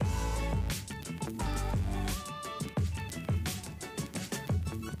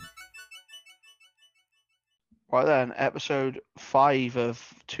Right then, episode 5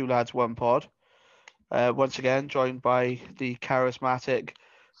 of Two Lads One Pod. Once again, joined by the charismatic,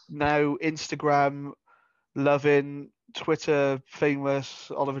 now Instagram loving, Twitter famous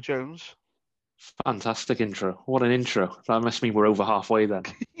Oliver Jones. Fantastic intro. What an intro. That must mean we're over halfway then.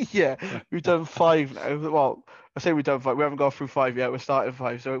 Yeah, we've done 5 now. Well, I say we've done 5. We haven't gone through 5 yet. We're starting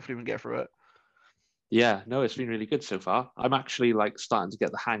 5, so hopefully we can get through it. Yeah, no, it's been really good so far. I'm actually starting to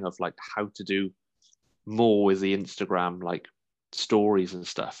get the hang of how to do more with the Instagram stories and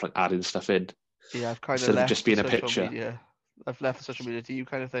stuff, like adding stuff in Yeah, I've kind of instead of left just the being a social picture. media. I've left the social media to you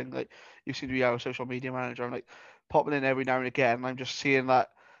kind of thing. Like, you seem to be our social media manager. I'm like popping in every now and again. And I'm just seeing that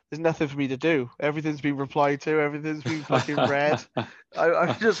there's nothing for me to do. Everything's been replied to. Everything's been fucking read.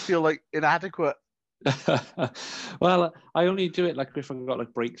 I just feel like inadequate. Well, I only do it if I've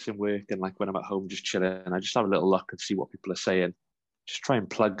got breaks in work and when I'm at home just chilling. I just have a little look and see what people are saying. Just try and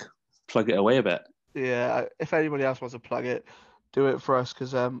plug it away a bit. Yeah, if anybody else wants to plug it, do it for us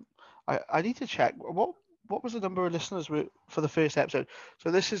because I need to check what was the number of listeners for the first episode. So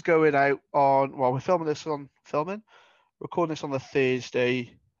this is going out on we're filming this on recording this on the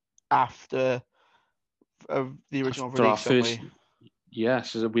Thursday after the original After our release, aren't first,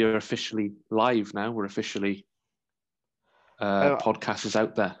 we? so we are officially live now. We're officially I, podcast is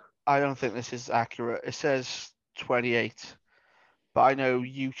out there. I don't think this is accurate. It says 28, but I know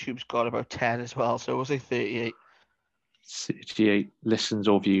YouTube's got about 10 as well, so we'll say 38. 68 listens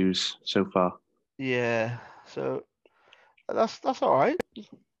or views so far. Yeah, so that's all right.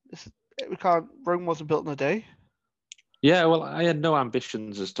 We can't. Rome wasn't built in a day. Yeah, well, I had no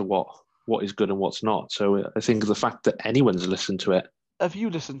ambitions as to what is good and what's not. So I think the fact that anyone's listened to it. Have you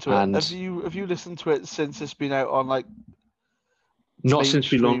listened to it? Have you listened to it since it's been out on not mainstream?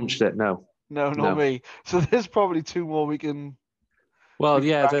 since we launched it, no. No, not me. So there's probably 2 more we can. Well,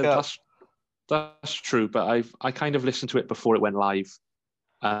 yeah, that's true. But I kind of listened to it before it went live,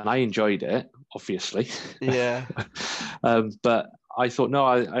 and I enjoyed it, obviously. Yeah. But I thought, no,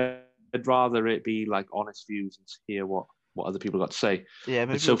 I'd rather it be honest views and hear what other people got to say. Yeah,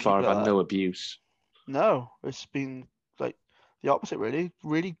 but so far I've had no abuse. No, it's been the opposite, really.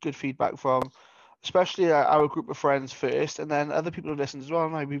 Really good feedback from, especially our group of friends first, and then other people have listened as well.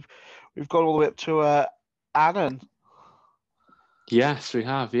 Now we've gone all the way up to Annan. Yes, we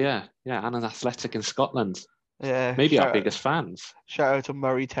have. Yeah, Annan Athletic in Scotland. Yeah, maybe our biggest fans. Shout out to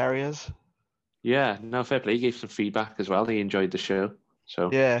Murray Terriers. Yeah, no, fair play. He gave some feedback as well. He enjoyed the show. So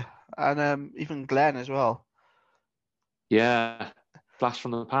yeah, and even Glenn as well. Yeah, blast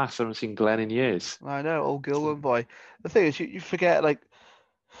from the past. I haven't seen Glenn in years. I know, old Gilman boy. The thing is, you forget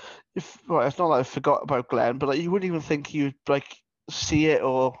it's not like I forgot about Glenn, but you wouldn't even think you'd see it,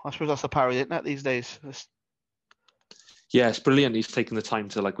 or I suppose that's the power of the internet these days. Yeah, it's brilliant. He's taken the time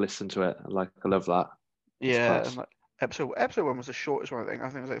to listen to it. I love that. Yeah, and episode 1 was the shortest one. I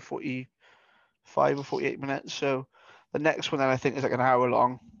think it was 45 or 48 minutes. So the next one then I think is an hour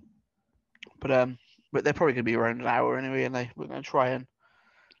long. But they're probably gonna be around an hour anyway, and we're gonna try and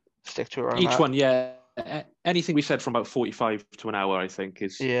stick to around each that. one. Yeah, anything we said from about 45 to an hour, I think,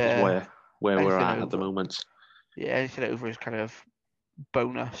 is where we're at the moment. Yeah, anything over is kind of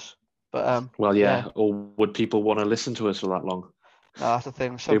bonus. But well, yeah. Or would people want to listen to us for that long? No, that's the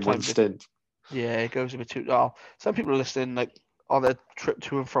thing. Sometimes it goes a bit too. Oh, some people are listening on their trip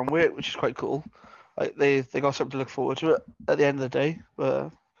to and from work, which is quite cool. They got something to look forward to at the end of the day.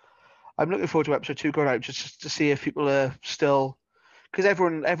 But I'm looking forward to episode 2 going out just to see if people are still, because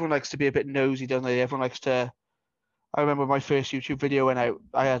everyone likes to be a bit nosy, don't they? Everyone likes to. I remember my first YouTube video went out.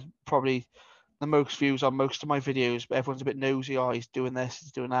 I had probably the most views on most of my videos, but everyone's a bit nosy. Oh, he's doing this,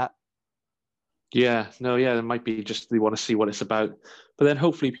 he's doing that. Yeah, no, yeah, it might be just they want to see what it's about. But then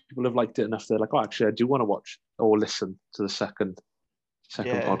hopefully people have liked it enough. They're like, oh, actually, I do want to watch or listen to the second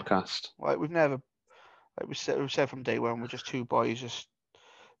podcast. We've never, we said from day one, we're just 2 boys just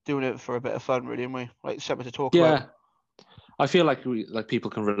doing it for a bit of fun, really, and we something to talk about. Yeah, I feel like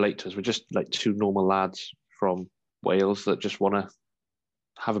people can relate to us. We're just 2 normal lads from Wales that just want to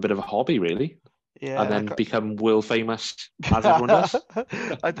have a bit of a hobby, really. Yeah, and then become world famous as everyone does.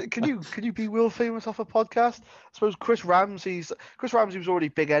 Can you be world famous off a podcast? I suppose Chris Ramsey was already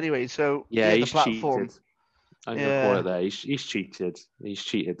big anyway, so yeah, he's the platform. Cheated. I'm gonna call it there. He's cheated. He's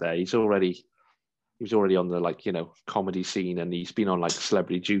cheated there. He was already on the comedy scene, and he's been on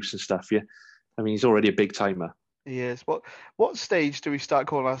Celebrity Juice and stuff. Yeah, I mean he's already a big timer. Yes. What stage do we start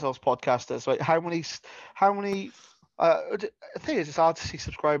calling ourselves podcasters? How many? The thing is, it's hard to see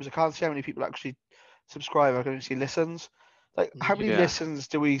subscribers. I can't see how many people actually subscribe. I can only see listens. How many listens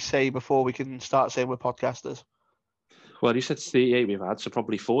do we say before we can start saying we're podcasters? Well, you said 38 we've had, so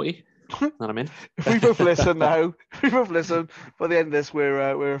probably 40. And I'm in. If we both listen now, if we both listen, by the end of this,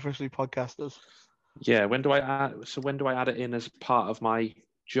 we're officially podcasters. Yeah. When do I add? So when do I add it in as part of my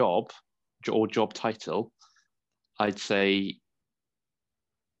job or job title? I'd say.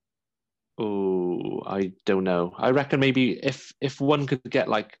 Oh, I don't know. I reckon maybe if one could get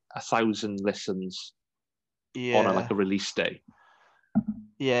like 1,000 listens on Yeah. a release day.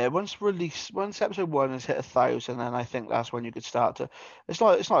 Yeah, once episode 1 has hit 1,000, then I think that's when you could start to. It's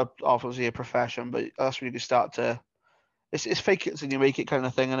not obviously a profession, but that's when you could start to. It's fake it till you make it kind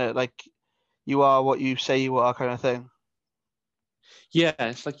of thing, isn't it? Like you are what you say you are, kind of thing. Yeah,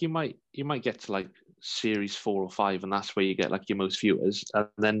 it's like you might get to like series 4 or 5, and that's where you get like your most viewers, and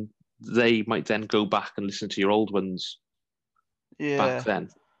then they might then go back and listen to your old ones back Yeah, then.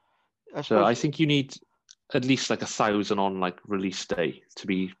 I So I suppose think you need at least like 1,000 on like release day to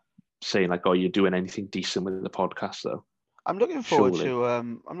be saying like, oh, you're doing anything decent with the podcast, though. I'm looking forward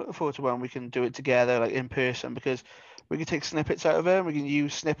Surely. to when we can do it together, like in person, because we can take snippets out of it. And we can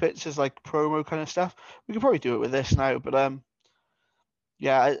use snippets as like promo kind of stuff. We could probably do it with this now, but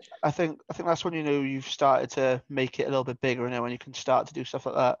yeah, I think that's when you've started to make it a little bit bigger, and when you can start to do stuff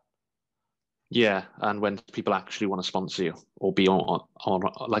like that. Yeah, and when people actually want to sponsor you or be on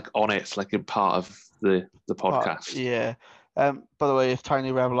it, like a part of the podcast. Yeah. By the way, if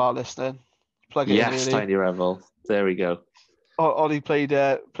Tiny Rebel are listening, plug it in. Yes, Really. Tiny Revel. There we go. Ollie played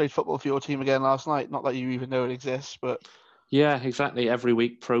football for your team again last night. Not that you even know it exists, but Yeah, exactly. Every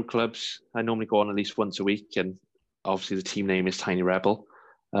week, pro clubs. I normally go on at least once a week, and obviously the team name is Tiny Rebel.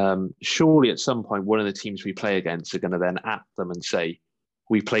 Surely at some point, one of the teams we play against are going to then at them and say,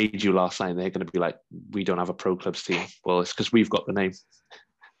 we played you last night. And they're going to be like, we don't have a pro clubs team. Well, it's because we've got the name.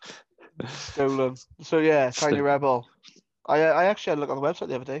 stolen. So yeah, Tiny Rebel. I actually had a look on the website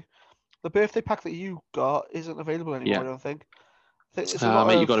the other day. The birthday pack that you got isn't available anymore. Yeah. I don't think. It's a lot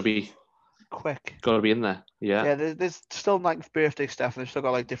mate, of you got to be quick. Got to be in there. Yeah. Yeah, there's still 9th birthday stuff, and they've still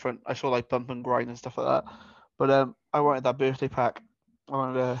got like different. I saw like bump and grind and stuff like that. But I wanted that birthday pack. I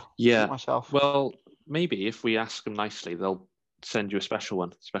wanted to treat myself. Well, maybe if we ask them nicely, they'll send you a special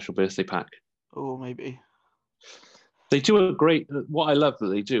birthday pack. Oh, maybe. They do a great. What I love that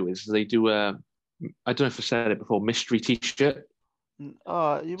they do is they do a. I don't know if I said it before. Mystery T-shirt.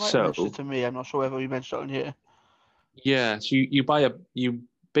 Oh, you might have mentioned it to me. I'm not sure whether we mentioned it on here. Yeah, so you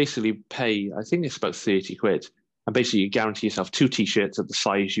basically pay. I think it's about 30 quid, and basically you guarantee yourself 2 T-shirts of the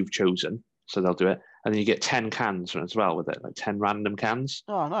size you've chosen. So they'll do it, and then you get 10 cans as well with it, like 10 random cans.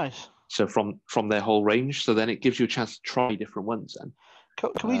 Oh, nice. So from their whole range, so then it gives you a chance to try different ones. Then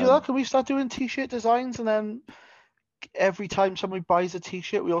can we do that? Can we start doing T-shirt designs, and then every time somebody buys a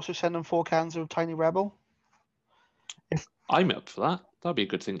T-shirt, we also send them 4 cans of Tiny Rebel? I'm up for that. That'd be a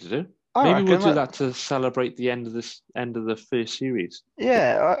good thing to do. Maybe we'll do that to celebrate the end of the first series.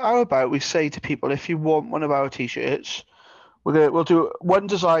 Yeah, how about we say to people, if you want one of our T-shirts, we'll do one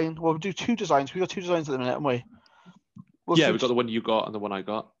design. We'll do 2 designs. We got 2 designs at the minute, haven't we? We've got the one you got and the one I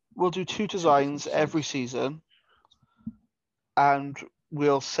got. We'll do 2 designs every season, and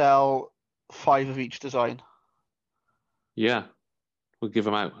we'll sell 5 of each design. Yeah, we'll give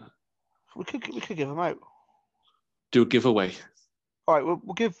them out. We could give them out. Do a giveaway. All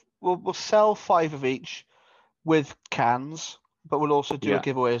right, we'll sell 5 of each with cans, but we'll also do a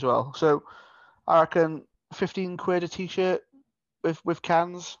giveaway as well. So I reckon 15 quid a T-shirt with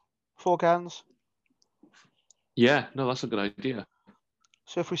cans, 4 cans. Yeah, no, that's a good idea.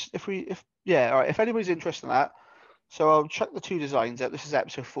 So if anybody's interested in that, so I'll check the 2 designs out. This is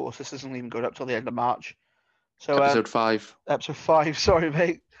episode 4, so this isn't even going up till the end of March. So episode 5. Episode 5. Sorry,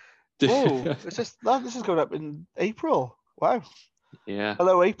 mate. Oh, this is going up in April. Wow. Yeah.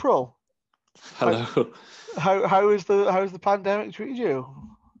 Hello, April. Hello. How's the pandemic treated you?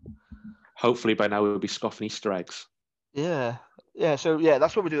 Hopefully by now we'll be scoffing Easter eggs. Yeah. So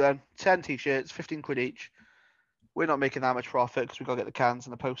that's what we do then. 10 T-shirts, 15 quid each. We're not making that much profit because we got to get the cans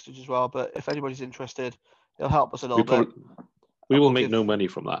and the postage as well. But if anybody's interested, it'll help us a little bit. We will make no money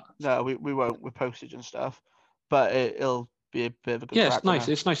from that. No, we won't with postage and stuff. But it'll be a bit of a good. Yeah, it's nice.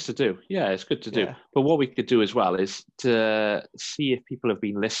 It's nice to do. Yeah, it's good to do. But what we could do as well is to see if people have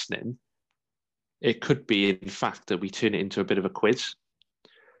been listening. It could be, in fact, that we turn it into a bit of a quiz.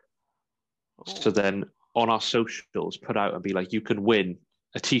 So then on our socials, put out and be like, you can win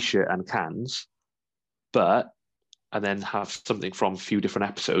a T-shirt and cans, and then have something from a few different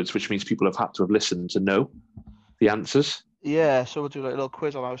episodes, which means people have had to have listened to know the answers. Yeah, so we'll do like a little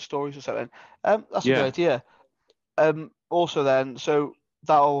quiz on our stories or something. That's a good idea. Also then, so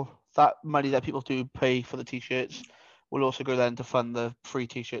that money that people do pay for the T-shirts will also go then to fund the free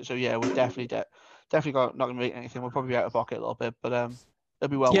T-shirts. So yeah, we're definitely not going to make anything. We'll probably be out of pocket a little bit, but It'll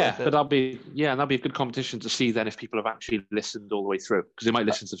be well Yeah, worth it. but that'll be a good competition to see then if people have actually listened all the way through, because they might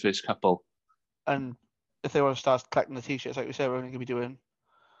listen to the first couple. And if they want to start collecting the t-shirts, like we said, we're only going to be doing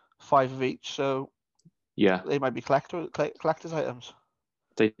 5 of each, so Yeah, they might be collector's items.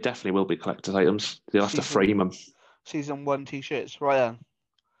 they definitely will be collector's items. They'll have to frame them. Season 1 t-shirts, right then.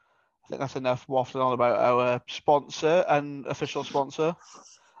 I think that's enough waffling on about our sponsor and official sponsor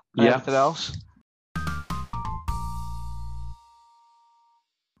and everything else.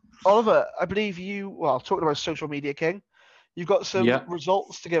 Oliver, I believe talking about Social Media King, you've got some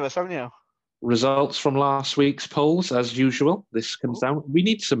results to give us, haven't you? Results from last week's polls, as usual. This comes down. We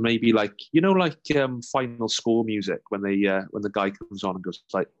need some maybe final score music when the guy comes on and goes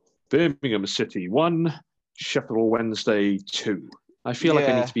like Birmingham City 1, Sheffield Wednesday 2. I feel like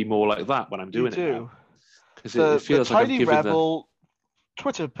I need to be more like that when I'm doing it now. Because it feels like I'm giving Rebel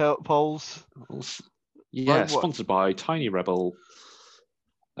Twitter polls. Yeah, sponsored by Tiny Rebel.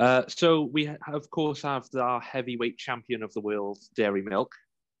 So we of course have our heavyweight champion of the world, Dairy Milk.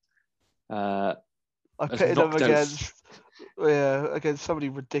 I pitted him against somebody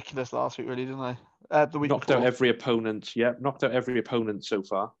ridiculous last week, really, didn't I? The week knocked before. out every opponent. Yeah, knocked out every opponent so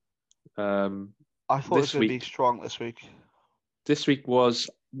far. I thought it was going to be strong this week. This week was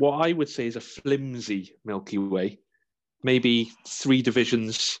what I would say is a flimsy Milky Way. Maybe 3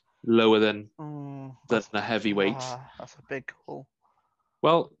 divisions lower than a heavyweight. That's a big call.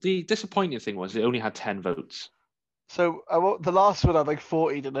 Well, the disappointing thing was it only had 10 votes. So the last one had like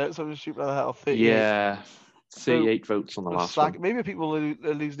 40, didn't it? So I'm just shooting out of 38. Yeah, 38 votes on the last one. Maybe people are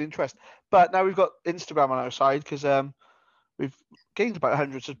losing interest. But now we've got Instagram on our side because we've gained about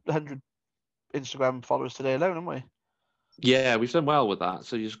 100 Instagram followers today alone, haven't we? Yeah, we've done well with that.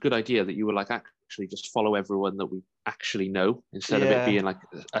 So it's a good idea that you were like actually just follow everyone that we actually know instead of it being like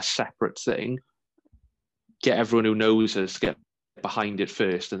a separate thing. Get everyone who knows us, get behind it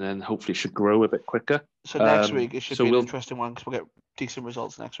first, and then hopefully it should grow a bit quicker. So next week it should be an interesting one because we'll get decent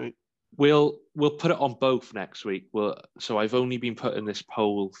results next week. We'll put it on both next week. So I've only been putting this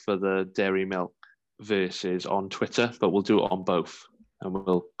poll for the Dairy Milk versus on Twitter, but we'll do it on both and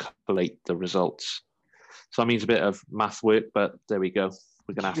we'll collate the results. So that means a bit of math work, but there we go.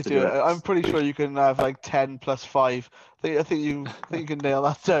 We're gonna have to do it. I'm pretty sure you can have like 10 plus 5. I think you can nail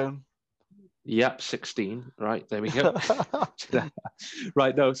that down. Yep, 16. Right, there we go.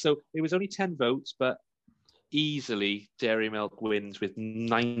 Right, no, so it was only 10 votes, but easily Dairy Milk wins with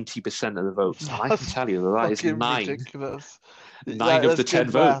 90% of the votes. And I can tell you that is 9. Ridiculous. 9 of the 10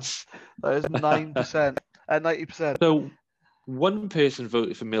 votes. That is 9% and 90%. So one person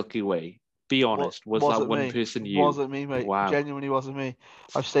voted for Milky Way. Be honest, was that one person you? Wasn't me, mate. Wow. Genuinely wasn't me.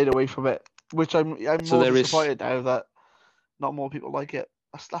 I've stayed away from it, which I'm more disappointed now that not more people like it.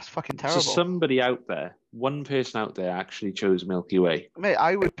 That's fucking terrible. So somebody out there, one person out there actually chose Milky Way. Mate,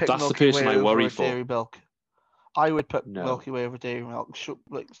 I would pick That's Milky the person Way I worry over for. Dairy Milk. I would put Milky Way over Dairy Milk.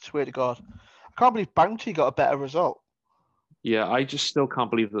 Like, swear to God. I can't believe Bounty got a better result. Yeah, I just still can't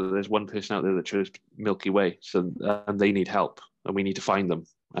believe that there's one person out there that chose Milky Way. So and they need help, and we need to find them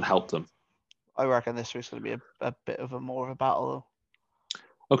and help them. I reckon this week's going to be a bit of more of a battle,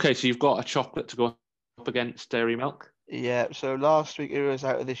 though. Okay, so you've got a chocolate to go up against Dairy Milk? Yeah, so last week it was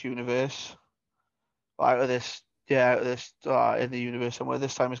out of this universe. In the universe somewhere.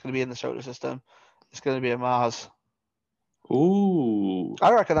 This time it's going to be in the solar system. It's going to be a Mars. Ooh.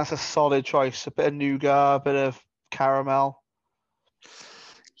 I reckon that's a solid choice. A bit of nougat, a bit of caramel.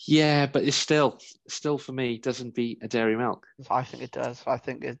 Yeah, but it's still for me doesn't beat a Dairy Milk. I think it does.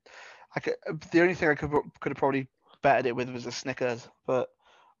 The only thing I could have probably betted it with was a Snickers, but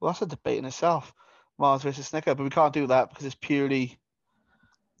that's a debate in itself. Mars versus Snickers, but we can't do that because the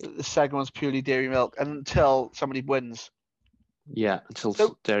second one's purely Dairy Milk until somebody wins. Yeah,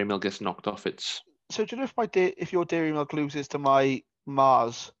 until Dairy Milk gets knocked off its. So do you know if your Dairy Milk loses to my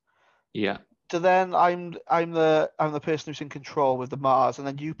Mars? Yeah. So then I'm the person who's in control with the Mars, and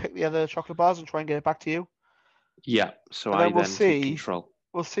then you pick the other chocolate bars and try and get it back to you. Yeah. So I then take control.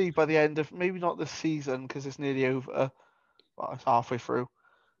 We'll see by the end of maybe not this season because it's nearly over. Well, it's halfway through.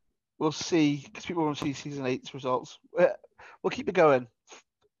 We'll see because people want to see season 8's results. We'll keep it going.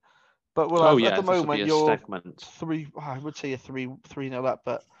 But at the moment you're 3. I would say a 3-0 up,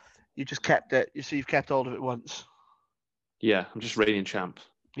 but you just kept it. You see, you've kept hold of it once. Yeah, I'm just reigning champ.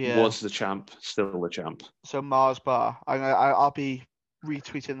 Yeah. Was the champ, still the champ. So Mars bar. I'll be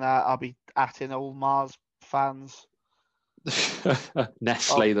retweeting that. I'll be atting all Mars fans.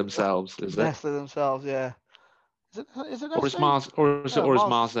 Nestle themselves, is it? Nestle themselves, yeah. Is it Nestle? Or is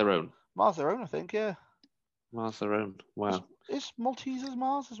Mars their own? Mars their own, I think, yeah. Mars their own. Wow. Is Maltesers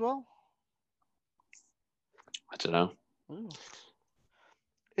Mars as well? I don't know. Ooh.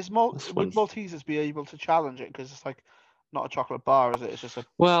 That's one. Would Maltesers be able to challenge it? Because it's like not a chocolate bar, is it? It's just a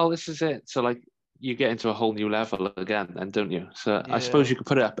Well, this is it. So like you get into a whole new level again, then don't you? So I suppose yeah, you could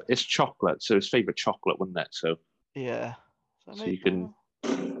put it up. It's chocolate, so his favorite chocolate, wouldn't it? So yeah. So so maybe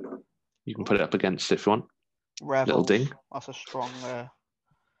you can put it up against it if you want. Little Rebels. ding. That's a strong. That's a strong one.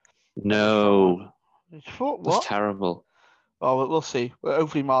 No, that's What? terrible. Oh, we'll see. Well,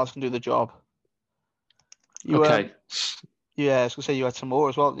 hopefully Mars can do the job. You Okay. yeah, I was gonna say you had some more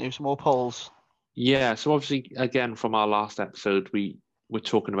as well, didn't you? Some more polls. Yeah, so obviously again from our last episode we were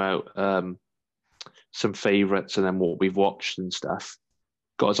talking about some favorites and then what we've watched and stuff.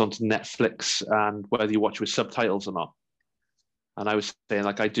 Got us onto Netflix and whether you watch with subtitles or not. And I was saying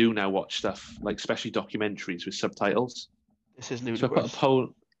like I do now watch stuff like especially documentaries with subtitles. This is So I put a ludicrous.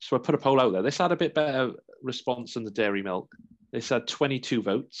 poll. So I put a poll out there. This had a bit better response than the Dairy Milk. This had 22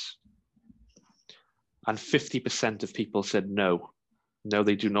 votes, and 50% of people said no. No,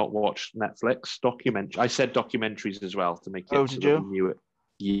 they do not watch Netflix documentary. I said documentaries as well to make Oh, it so did that we you? knew it.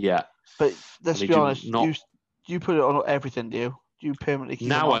 Yeah, But and let's they be do honest. not. You put it on everything, do you? Do you permanently keep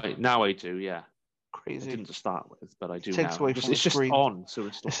them on? Now I do. Yeah, I Crazy. didn't to start with, but I It do takes now. away from the It's just screen. on, so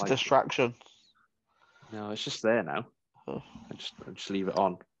it's not It's a like distraction. no, it's just there now. Oh. I just leave it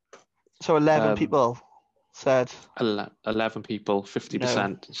on. So 11 people said 11 people, 50%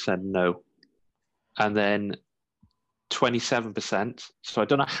 no. said no, and then 27%. So I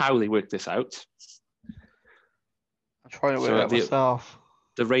don't know how they worked this out. I'm trying to work So it out myself.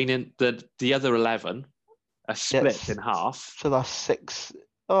 the other 11 are split in half So that's 6.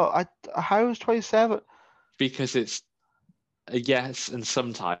 Oh, how is 27? because it's a yes and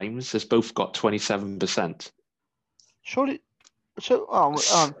sometimes has both got 27%. Surely. So hang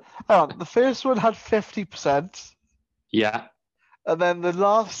on. The first one had 50%, Yeah, and then the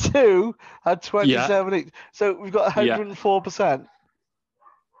last two had 27 each. So we've got yeah. 104%.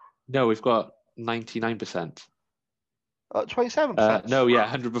 No, we've got 99%. 27%. No, yeah,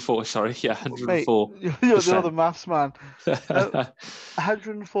 100 before. Sorry, yeah, Mate, 104%. you're the other maths man.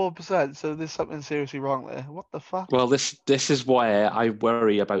 104%. So there's something seriously wrong there. What the fuck? Well, this is why I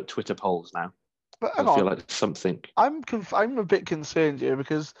worry about Twitter polls now. But I hang feel on, like something. I'm a bit concerned here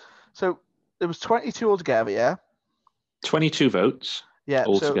because there was 22 altogether, yeah. 22 votes. Yeah.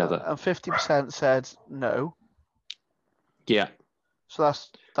 Altogether. So and 50% said no. Yeah. So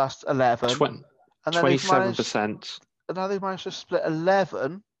that's 11. And then 27%. And now they've managed to split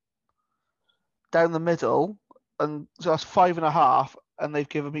 11 down the middle, and so that's 5.5, and they've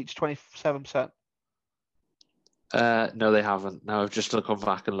given each 27%. No, they haven't. No, I've just gone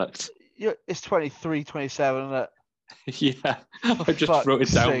back and looked. Yeah, it's 23, 27, isn't it? Yeah, I just wrote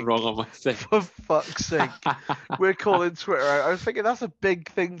it down wrong on my thing. For fuck's sake. We're calling Twitter out. I was thinking that's a big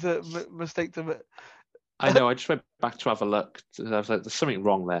thing to mistake to. I know, I just went back to have a look. I was like, there's something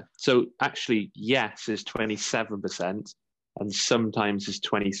wrong there. So actually, yes is 27%, and sometimes is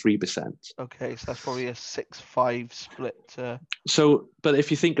 23%. Okay, so that's probably a 6-5 split. So, but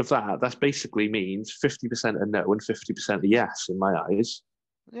if you think of that, that basically means 50% a no and 50% a yes in my eyes.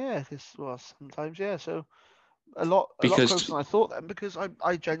 Yeah, sometimes, yeah. So a lot closer than I thought then, because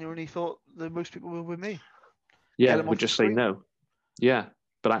I genuinely thought that most people were with me. Yeah, would just say no. Yeah,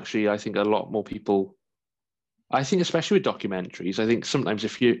 but actually, I think a lot more people. I think, especially with documentaries, I think sometimes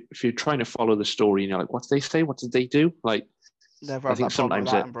if you're trying to follow the story and you're like, what did they say? What did they do? Like, never I have think that problem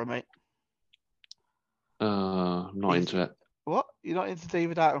sometimes with Attenborough, mate. I'm not into it. What? You're not into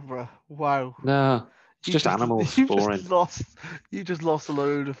David Attenborough? Wow. No, it's just animals. Boring. You just lost a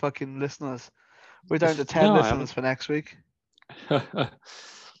load of fucking listeners. We're down to 10 listeners for next week. Well,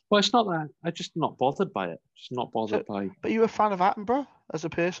 it's not that. I'm just not bothered by it. Just not bothered by. But you a fan of Attenborough as a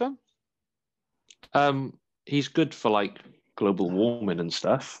person? He's good for like global warming and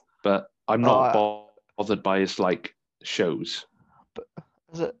stuff, but I'm not bothered by his like shows.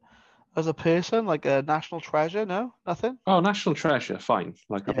 But as a person, like a national treasure? No, nothing. Oh, national treasure, fine.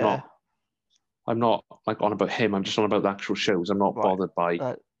 Like I'm not like on about him. I'm just on about the actual shows. I'm not bothered by.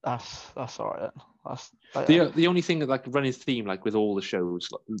 That's all right. The only thing that like running theme like with all the shows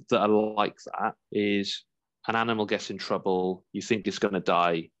that are like that is an animal gets in trouble. You think it's going to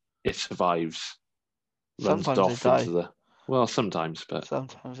die. It survives. Sometimes runs off into the. Well, sometimes, but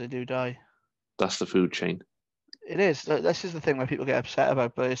sometimes they do die. That's the food chain. It is. This is the thing where people get upset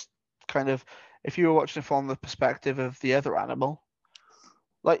about, but it's kind of if you were watching it from the perspective of the other animal,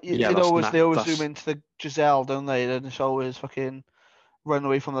 like they always zoom into the Giselle, don't they? And it's always fucking run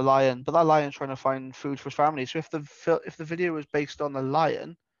away from the lion, but that lion's trying to find food for his family. So if the video was based on the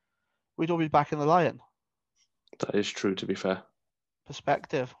lion, we'd all be backing the lion. That is true, to be fair.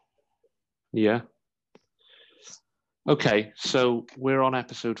 Perspective. Yeah. Okay, so we're on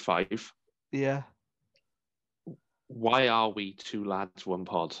episode 5. Yeah. Why are we 2 lads, 1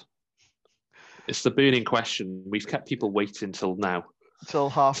 pod? It's the burning question. We've kept people waiting till now. Till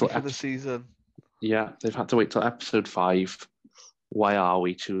halfway through the season. Yeah, they've had to wait till episode 5. Why are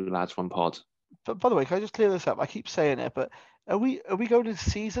we 2 lads, 1 pod? But by the way, can I just clear this up? I keep saying it, but are we going in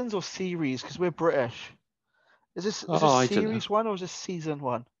seasons or series? Because we're British. Is this series 1 or is this season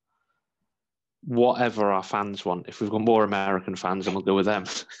 1? Whatever our fans want. If we've got more American fans, then we'll go with them.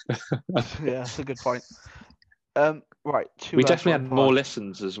 Yeah, that's a good point. Right, we definitely had more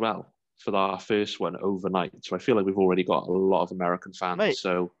listens as well for our first one overnight. So I feel like we've already got a lot of American fans. Mate,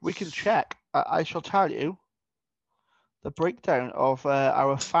 so we can check. I shall tell you the breakdown of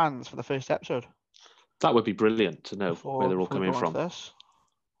our fans for the first episode. That would be brilliant to know where they're all coming from.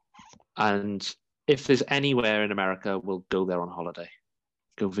 And if there's anywhere in America, we'll go there on holiday.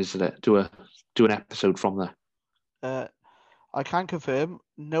 Go visit it. Do an episode from there. I can confirm,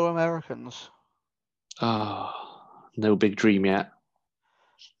 no Americans. Oh, no big dream yet.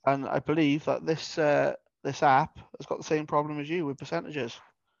 And I believe that this app has got the same problem as you with percentages.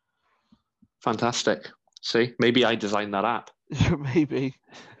 Fantastic. See, maybe I designed that app. Maybe.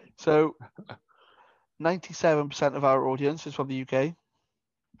 So, 97% of our audience is from the UK.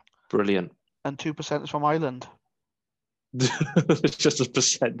 Brilliant. And 2% is from Ireland. It's just a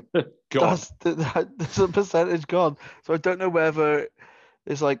percent gone. There's a percentage gone. So I don't know whether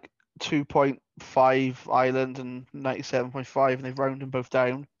it's like 2.5 Ireland and 97.5, and they've rounded them both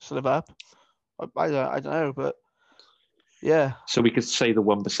down, sort of up. I don't know, but yeah. So we could say the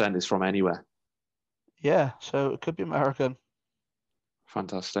 1% is from anywhere. Yeah, so it could be American.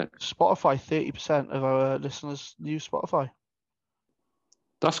 Fantastic. Spotify, 30% of our listeners use Spotify.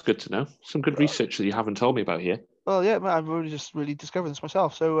 That's good to know. Some good research that you haven't told me about here. Well, yeah, man, I'm just really discovering this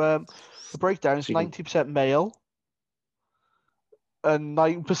myself. So the breakdown is 90% male and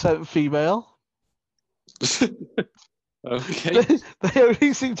 9% female. Okay. They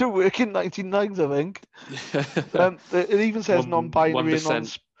only seem to work in 99s, I think. It even says non-binary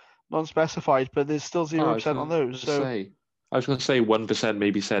and non-specified, but there's still 0% on those. I was going to say 1%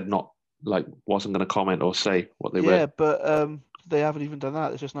 maybe said not, like, wasn't going to comment or say what they were. Yeah, but they haven't even done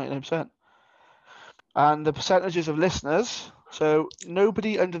that. It's just 99%. And the percentages of listeners. So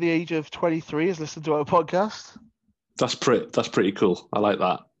nobody under the age of 23 has listened to our podcast. That's pretty cool. I like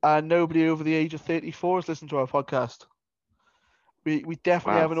that. And nobody over the age of 34 has listened to our podcast. We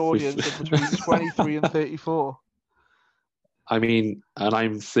definitely have an audience of between 23 and 34. I mean, and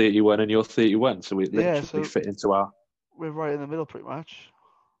I'm 31 and you're 31, so we literally fit into our... We're right in the middle, pretty much.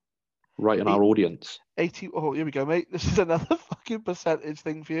 Right in our audience. 80. Oh, here we go, mate. This is another fucking percentage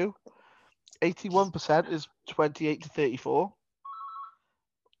thing for you. 81% is 28 to 34.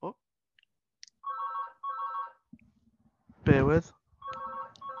 Oh. Bear with.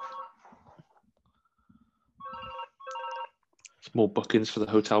 More bookings for the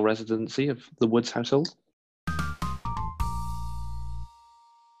hotel residency of the Woods household.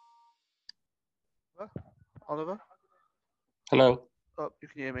 Oliver? Hello. Oh, you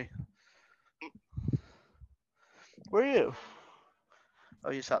can hear me. Where are you?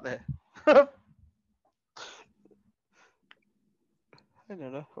 Oh, you sat there. I don't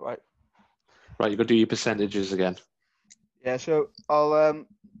know. Right. Right, you've got to do your percentages again. Yeah, so I'll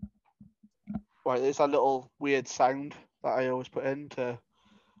right, there's that little weird sound that I always put in to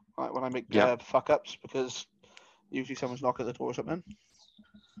when I make fuck ups, because usually someone's knocking at the door or something.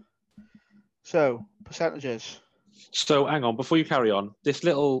 So, percentages. So hang on, before you carry on, this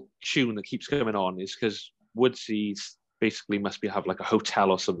little tune that keeps coming on is because Woodsy's basically must have like a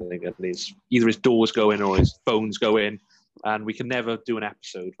hotel or something, and either his doors go in or his phones go in, and we can never do an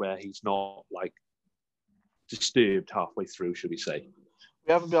episode where he's not like disturbed halfway through, should we say.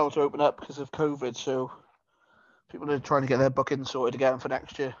 We haven't been able to open up because of COVID, so people are trying to get their booking sorted again for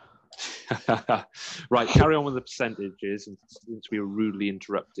next year. Right, carry on with the percentages, and since we were rudely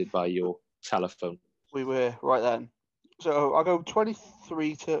interrupted by your telephone. We were right then. So I'll go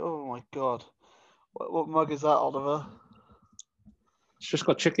 23 to... Oh, my God. What mug is that, Oliver? It's just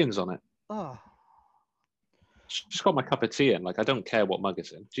got chickens on it. Oh. It's just got my cup of tea in. Like, I don't care what mug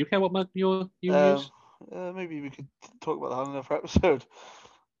it's in. Do you care what mug you use? Maybe we could talk about that on another episode.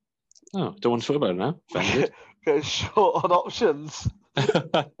 Oh, don't want to talk about it now. Go short on options.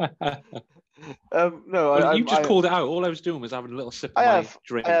 No, you just called it out. All I was doing was having a little sip of my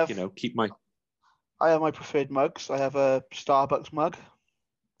drink. Keep my... I have my preferred mugs. I have a Starbucks mug,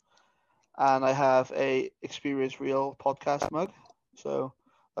 and I have a Experience Real podcast mug. So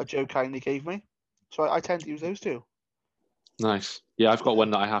that Joe kindly gave me. So I tend to use those two. Nice. Yeah, I've got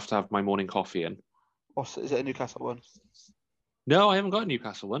one that I have to have my morning coffee in. Or is it a Newcastle one? No, I haven't got a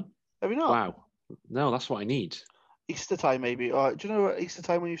Newcastle one. Have you not? Wow. No, that's what I need. Easter time, maybe. Or do you know at Easter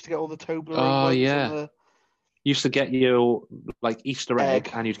time when you used to get all the Toblerone Oh ones and yeah. the You used to get your like Easter egg,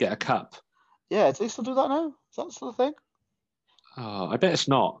 egg? and you'd get a cup. Yeah, do they still do that now? Is that still a thing? Oh, I bet it's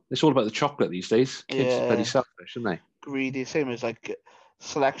not. It's all about the chocolate these days. Kids are bloody Yeah, selfish, aren't they? greedy. Same as like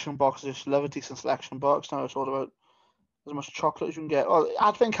selection boxes. Just love a decent selection box. Now it's all about as much chocolate as you can get. Well,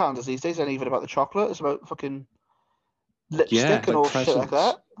 advent calendars these days ain't even about the chocolate. It's about fucking Yeah, lipstick and like all shit like presents.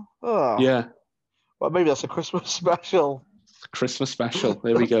 that. Oh, Yeah, well, maybe that's a Christmas special. Christmas special.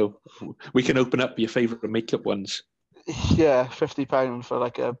 There we go. We can open up your favourite makeup ones. Yeah, £50 for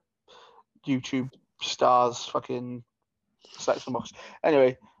like a YouTube stars fucking selection box.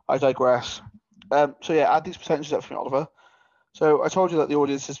 Anyway, I digress. So yeah, add these percentages up for me, Oliver. So I told you that the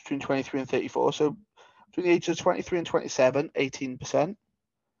audience is between 23 and 34. So between the ages of 23 and 27, 18%.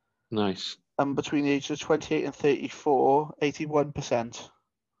 Nice. And between the ages of 28 and 34, 81%.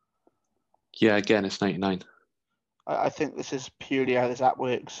 Yeah, again, it's 99. I think this is purely how this app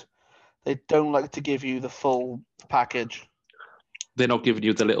works. They don't like to give you the full package. They're not giving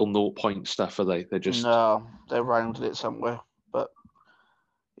you the little 0 point stuff, are they? They're just No, they rounded it somewhere. But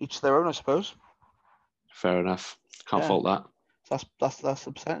each their own, I suppose. fair enough. Can't Yeah, fault that. that's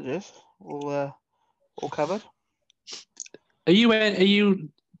the percentages. All covered. Are you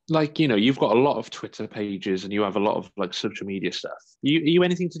like, you've got a lot of Twitter pages and you have a lot of like social media stuff. Are you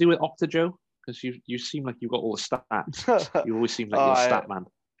anything to do with Octojoe? Because you seem like you've got all the stats. You always seem like you're a stat man.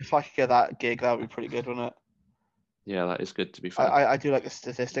 If I could get that gig, that would be pretty good, wouldn't it? Yeah, that is good to be fair. I do like a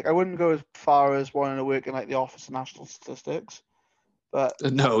statistic. I wouldn't go as far as wanting to work in like the Office of National Statistics, but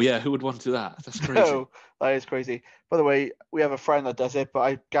No, yeah, who would want to do that? That's crazy. no, that is crazy. By the way, we have a friend that does it, but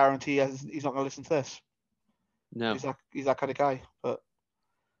I guarantee he's not going to listen to this. No, He's that kind of guy. But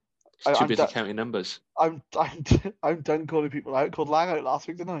he's too I'm busy counting numbers. I'm done calling people out. Called Lang out last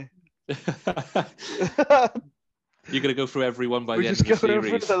week, didn't You're going to go through everyone by we the end just of the going through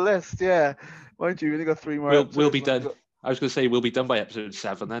series. the list, yeah. Mind you, we only got 3 more. We'll be done. I was going to say we'll be done by episode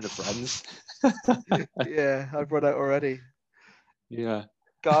 7 then of Friends. Yeah, I've run out already. Yeah.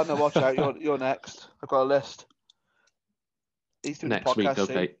 Gardner, watch out. You're next. I've got a list. He's doing Next a podcast week,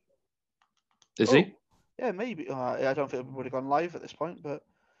 okay. Soon. Is he? Yeah, maybe. I don't think it would have gone live at this point, but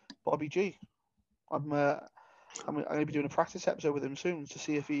Bobby G. I'm going to be doing a practice episode with him soon to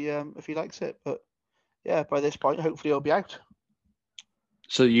see if he likes it. But yeah, by this point, hopefully he'll be out.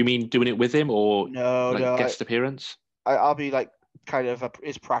 So you mean doing it with him or No, guest appearance? I'll be like kind of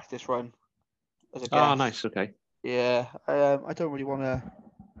his practice run as a guest. Oh, nice. Okay. Yeah, I don't really want to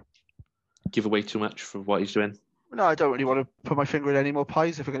give away too much for what he's doing. No, I don't really want to put my finger in any more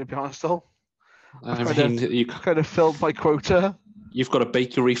pies, if we're going to be honest, though. I mean, you kind of filled my quota. You've got a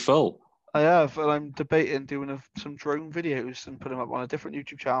bakery full. I have, and I'm debating doing some drone videos and putting them up on a different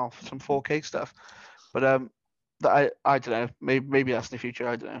YouTube channel for some 4K stuff. But I don't know. Maybe that's in the future.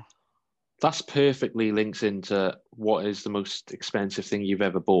 I don't know. That's perfectly links into what is the most expensive thing you've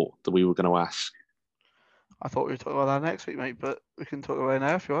ever bought that we were going to ask. I thought we were talking about that next week, mate, but we can talk about it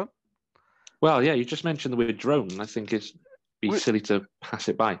now if you want. Well, yeah, you just mentioned the word drone. I think it'd be silly to pass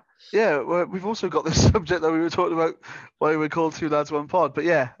it by. Yeah, well, we've also got this subject that we were talking about why we're called Two Lads One Pod. But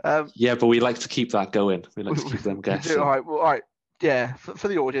yeah. Yeah, but we like to keep that going. We like to keep them guessing. All right. Yeah, for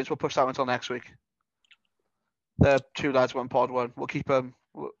the audience, we'll push that until next week. The Two Lads One Pod one. We'll keep them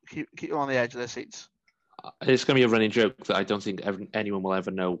on the edge of their seats. It's going to be a running joke that I don't think anyone will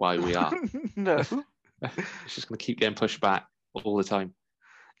ever know why we are. No. It's just going to keep getting pushed back all the time.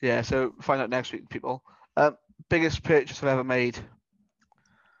 Yeah, so find out next week, people. Biggest purchase I've ever made.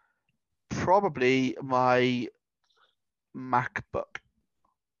 Probably my MacBook.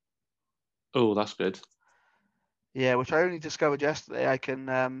 Oh, that's good. Yeah, which I only discovered yesterday. I can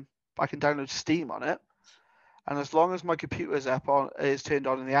download Steam on it, and as long as my computer is turned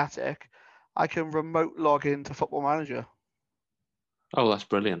on in the attic, I can remote log into Football Manager. Oh, that's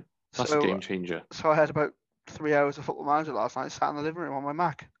brilliant. That's a game changer. So I had about 3 hours of Football Manager last night, sat in the living room on my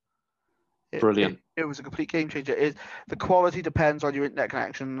Mac. Brilliant. It was a complete game changer. The quality depends on your internet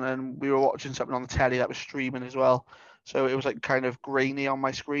connection, and we were watching something on the telly that was streaming as well. So it was like kind of grainy on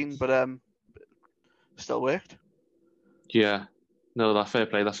my screen, but still worked. Yeah. No, that's fair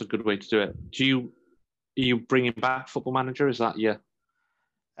play. That's a good way to do it. Are you bringing back Football Manager? Is that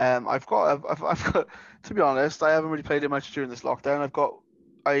I've got to be honest, I haven't really played it much during this lockdown.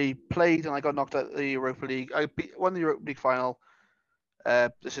 I played and I got knocked out of the Europa League. I won the Europa League final.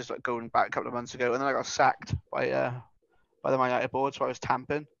 This is like going back a couple of months ago, and then I got sacked by the Man United board, so I was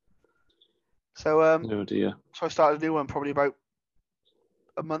tamping. So oh dear. So I started a new one probably about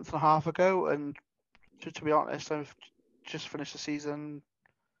a month and a half ago, and To be honest, I've just finished the season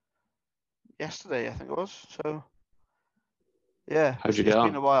yesterday, I think it was. So yeah, How'd you it's get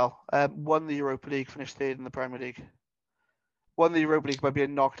been on? a while. Won the Europa League, finished third in the Premier League. Won the Europa League by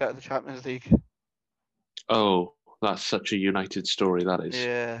being knocked out of the Champions League. Oh, that's such a United story, that is.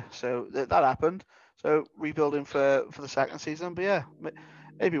 Yeah, so that happened. So rebuilding for the second season, but yeah,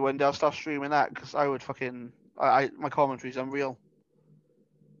 maybe one day I'll start streaming that because I would fucking my commentary's unreal.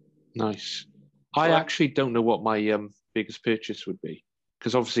 Nice. So I actually don't know what my biggest purchase would be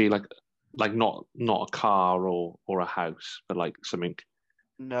because obviously, like not a car or a house, but like something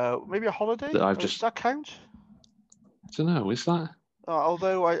no, maybe a holiday. that I've Does just that count? I don't know. Is that?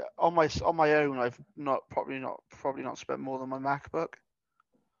 Although I on my own, I've probably not spent more than my MacBook.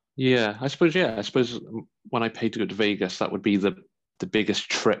 Yeah, I suppose. Yeah, I suppose when I paid to go to Vegas, that would be the biggest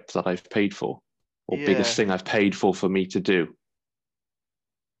trip that I've paid for, or biggest Yeah. thing I've paid for me to do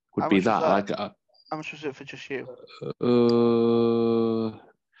would How be much was that. that? Like, How much was it for just you?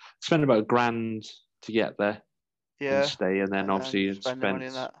 spent about $1,000 to get there and Yeah, stay, and then and then obviously it spending money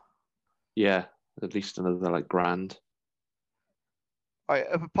spent, on that. yeah, at least another like grand. Right,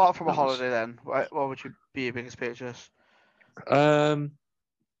 apart from a That was holiday, then what would you be your biggest purchase? um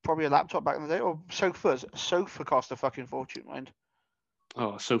Probably a laptop back in the day, or sofas. A sofa cost a fucking fortune, mind.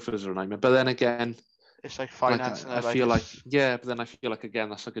 oh, sofas are a nightmare. But then again, It's like like financing I it, like feel like it's yeah, but then I feel like again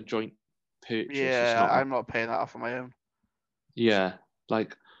that's like a joint purchase. It's yeah. not like I'm not paying that off on my own. yeah,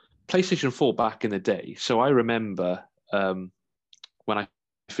 like PlayStation 4 back in the day. So I remember when I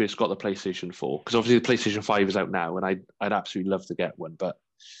first got the PlayStation 4, because obviously the PlayStation 5 is out now, and I'd absolutely love to get one, but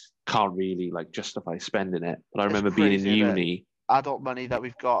can't really like justify spending it. But I It's remember being in crazy that uni. adult money that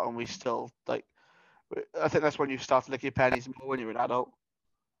we've got, and we still like. I think that's when you start to lick your pennies more when you're an adult.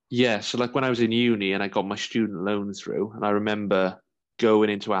 Yeah, so like when I was in uni and I got my student loan through, and I remember going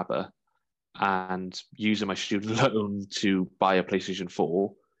into ABBA and using my student loan to buy a PlayStation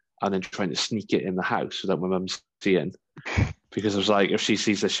 4 and then trying to sneak it in the house so that my mum's seeing. Because I was like, if she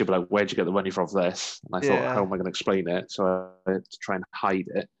sees this, she'll be like, where'd you get the money from for this? And I thought, how Yeah, am I going to explain it? So I had to try and hide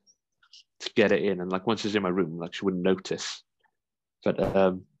it to get it in. And like once it's in my room, like she wouldn't notice. But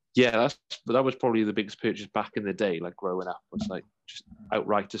yeah, that was probably the biggest purchase back in the day, like growing up, was like just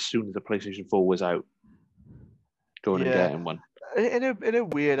outright as soon as the PlayStation 4 was out, going and yeah. getting one. In a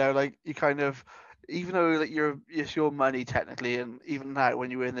weird how like you kind of even though like it's your money technically, and even now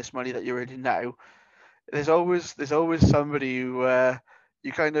when you earn this money that you're earning now, there's always somebody who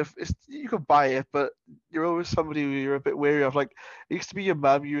you kind of you could buy it, but you're always somebody who you're a bit wary of. Like it used to be your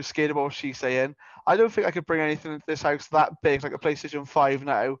mum, you were scared about what she's saying. I don't think I could bring anything into this house that big, like a PlayStation 5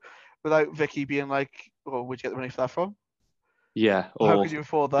 now, without Vicky being like, "Well, where'd you get the money for that from? Yeah, How or could you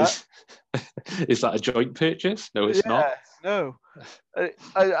afford that?" is is that a joint purchase? No, it's not. Yeah, no.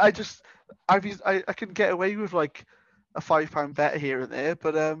 I just I can get away with like a £5 bet here and there,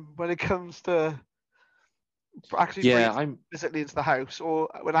 but when it comes to actually bringing Yeah, something I'm. physically into the house, or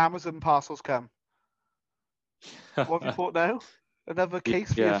when Amazon parcels come, what have you bought now? Another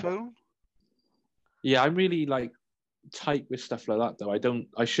case for your Yeah, phone? yeah, I'm really like tight with stuff like that though. I don't.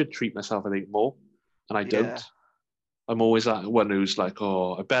 I should treat myself, I think, more, and I don't. Yeah, I'm always that one who's like,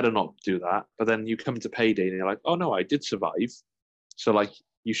 oh, I better not do that. But then you come to payday and you're like, oh no, I did survive. So like,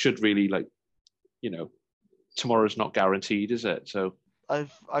 you should really like, you know, tomorrow's not guaranteed, is it? So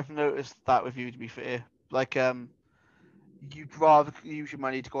I've noticed that with you. To be fair, like you'd rather use your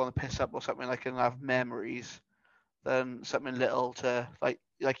money to go on a piss up or something like and have memories than something little to like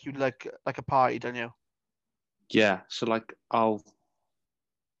you like a party, don't you? yeah, so like I'll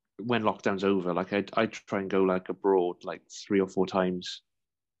when lockdown's over, like I try and go like abroad like 3 or 4 times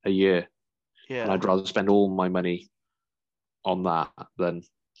a year, and Yeah. I'd rather spend all my money on that than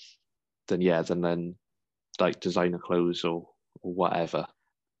yeah than like designer clothes or whatever.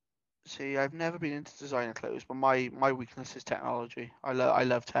 See, I've never been into designer clothes, but my weakness is technology. I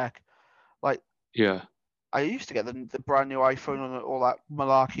love tech. Like Yeah, I used to get the brand new iPhone and all that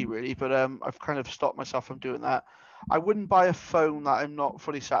malarkey really, but I've kind of stopped myself from doing that. I wouldn't buy a phone that I'm not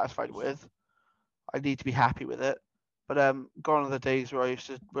fully satisfied with. I need to be happy with it. But gone are the days where I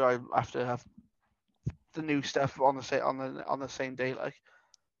have to have the new stuff on the same day like.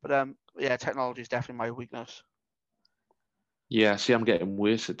 But yeah, technology is definitely my weakness. yeah. See, I'm getting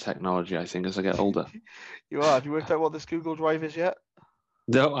worse at technology, I think, as I get older. You are. Have you worked out what this Google Drive is yet?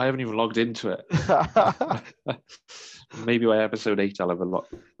 No, I haven't even logged into it. Maybe by episode 8 I'll have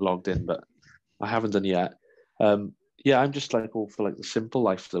logged in, but I haven't done yet. Yeah, I'm just like all for like the simple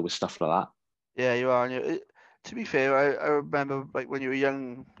life though with stuff like that. Yeah, you are. And to be fair, I remember like when you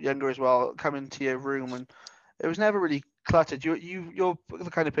were younger as well, coming to your room, and it was never really cluttered. You're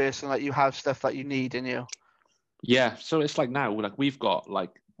the kind of person that you have stuff that you need in you. Yeah, so it's like now, like we've got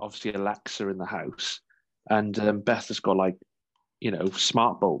like obviously Alexa in the house, and Beth has got like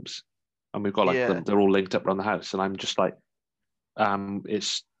smart bulbs, and we've got like Yeah. them. They're all linked up around the house, and I'm just like,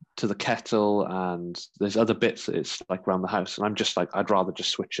 it's to the kettle, and there's other bits that it's like around the house, and I'm just like, I'd rather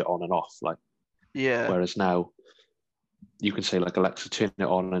just switch it on and off. Like, Yeah. whereas now you can say like Alexa, turn it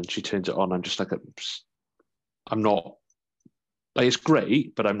on, and she turns it on. I'm just like, I'm not like it's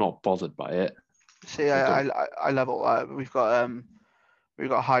great, but I'm not bothered by it. See, I don't. I love all that. We've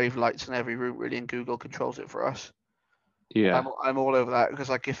got Hive lights in every room really, and Google controls it for us. Yeah, I'm all over that because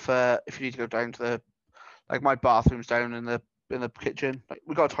like if you need to go down to the like my bathroom's down in the kitchen. Like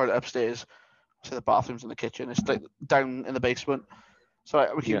we got a toilet upstairs, so the bathroom's in the kitchen. It's like down in the basement, so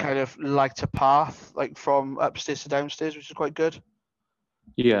like, we can yeah, kind of light a path like from upstairs to downstairs, which is quite good.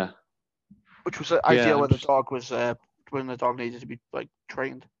 yeah, Which was yeah. ideal I'm when the just dog was when the dog needed to be like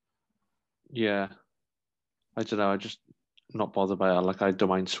trained. yeah. I don't know. I just not bothered by it. Like I don't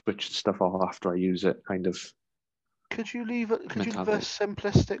mind switching stuff off after I use it, kind of Could you leave it? Could you live a mentality.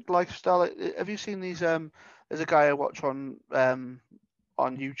 simplistic lifestyle? Like, have you seen these? There's a guy I watch on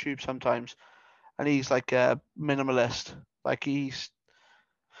YouTube sometimes, and he's like a minimalist. Like he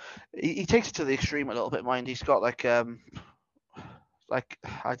takes it to the extreme a little bit. Mind, he's got like I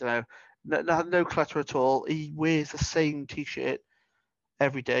don't know, no clutter at all. He wears the same t-shirt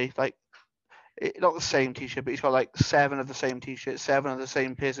every day. Like not the same t-shirt, but he's got like 7 of the same t-shirts, 7 of the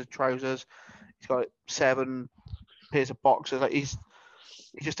same pairs of trousers. He's got like, 7 pairs of boxers. Like he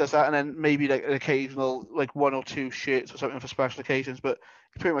just does that, and then maybe like an occasional like 1 or 2 shirts or something for special occasions. But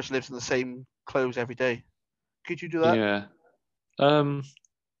he pretty much lives in the same clothes every day. Could you do that? Yeah. Um,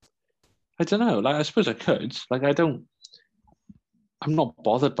 I don't know. Like I suppose I could. Like I don't. I'm not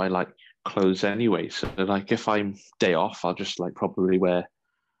bothered by like clothes anyway. So like if I'm day off, I'll just like probably wear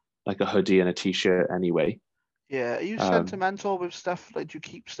like a hoodie and a t-shirt anyway. Yeah. Are you Um, sentimental with stuff? Like, do you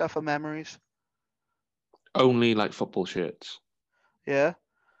keep stuff for memories? only like football shirts. Yeah.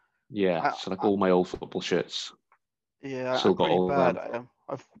 Yeah. I, So like I all my old football shirts. yeah, Still I'm got pretty all of bad. them. I am.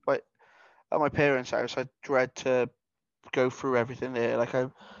 I've like at my parents' house. I dread to go through everything there. Like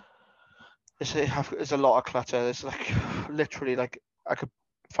it's a lot of clutter. It's like literally like I could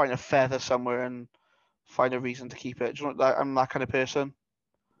find a feather somewhere and find a reason to keep it. Do you know, like, I'm that kind of person.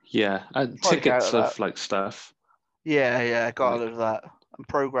 Yeah. And Try to get out of tickets that. of like stuff. Yeah, yeah, I got a Like load of that. And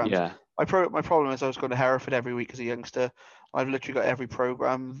programs. yeah. My problem is I was going to Hereford every week as a youngster. I've literally got every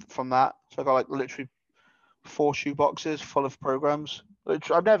program from that. So I got like literally 4 shoe boxes full of programs,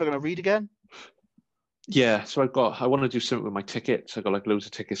 which I'm never going to read again. Yeah, so I want to do something with my tickets. I got like loads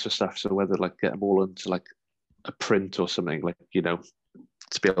of tickets for stuff. So whether like get them all into like a print or something, like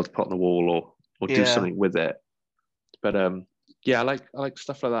to be able to put on the wall or do Yeah, something with it. But yeah, I like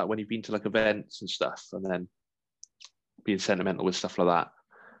stuff like that when you've been to like events and stuff, and then being sentimental with stuff like that.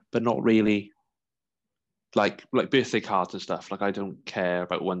 But not really like birthday cards and stuff. Like I don't care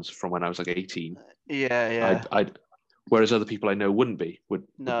about ones from when I was like 18. yeah, I'd yeah. I'd whereas other people I know wouldn't be would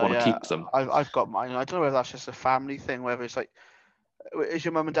No, want to yeah. keep them. I've got mine. I don't know whether that's just a family thing, whether it's like, is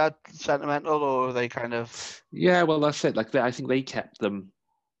your mum and dad sentimental or are they kind of, Yeah, well that's it. Like I think they kept them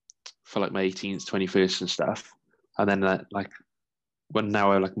for like my 18th, 21st and stuff. And then like when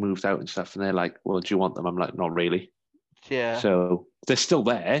now I like moved out and stuff, and they're like, "Well, do you want them?" I'm like, "Not really." yeah, So they're still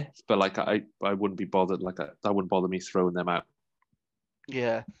there, but like I wouldn't be bothered. Like that wouldn't bother me throwing them out.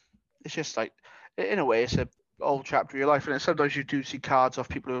 yeah. It's just like, in a way, it's a old chapter of your life, and sometimes you do see cards of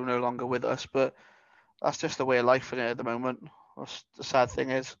people who are no longer with us, but that's just the way of life in it at the moment. That's the sad thing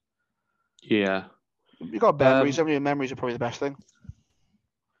is, Yeah. you got memories. Um. I mean, memories are probably the best thing.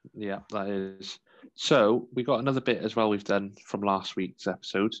 Yeah, that is. So we got another bit as well. We've done from last week's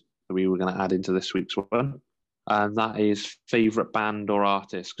episode that we were going to add into this week's one, and that is favorite band or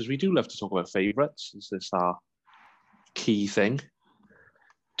artist because we do love to talk about favorites. Is this our key thing?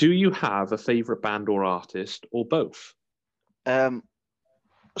 Do you have a favorite band or artist or both? Um,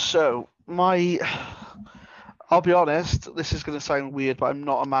 so I'll be honest. This is going to sound weird, but I'm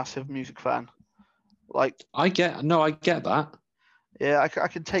not a massive music fan. Like, I get that. yeah, I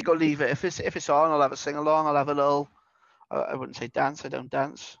can take or leave it. If it's on, I'll have a sing along. I'll have a little. I wouldn't say dance. I don't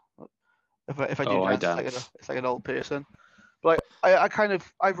dance. If I do Oh, I dance, dance. it's like an old person. But like, I kind of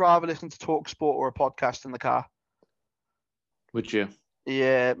I'd rather listen to talk sport or a podcast in the car. Would you?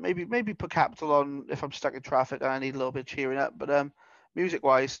 Yeah, maybe put Capital on if I'm stuck in traffic and I need a little bit of cheering up. But music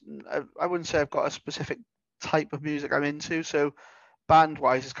wise, I wouldn't say I've got a specific type of music I'm into. So band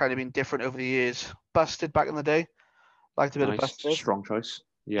wise, it's kind of been different over the years. Busted back in the day, liked a bit of Nice, Busted. strong choice.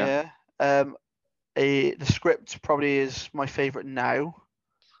 Yeah. Yeah. The Script probably is my favourite now,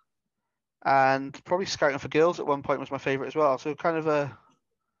 and probably Scouting for Girls at one point was my favourite as well. So kind of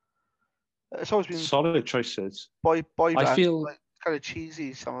it's always been Solid choices. boy I band, feel like kind of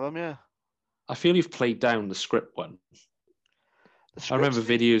cheesy. Some of them, yeah. I feel you've played down the Script one. The I remember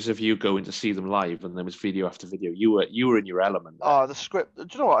Script. videos of you going to see them live, and there was video after video. You were in your element there. Oh, the Script. Do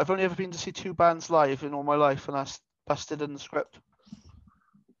you know what? I've only ever been to see 2 bands live in all my life, and that's Busted and the Script.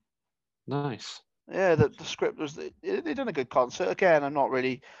 Nice. Yeah, the Script was they done a good concert. Again,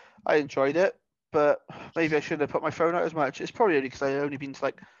 I enjoyed it, but maybe I shouldn't have put my phone out as much. It's probably only because I only been to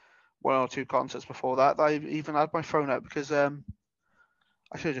like 1 or 2 concerts before that I even had my phone out because I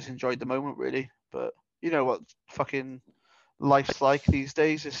should have just enjoyed the moment really. But you know what fucking life's like these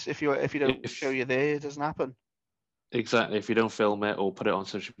days. Is if you don't show you're there, it doesn't happen. Exactly. If you don't film it or put it on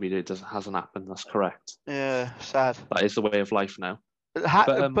social media, hasn't happened. That's correct. Yeah, sad. That is the way of life now. But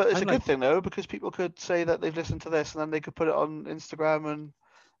it's I'm a good thing though because people could say that they've listened to this and then they could put it on Instagram and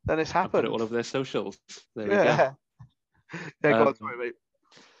then it's and put it happened. all over their socials. There we go. Yeah, go on, sorry, mate.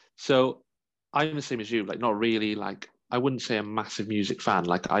 So I'm the same as you. Like, not really. Like, I wouldn't say a massive music fan.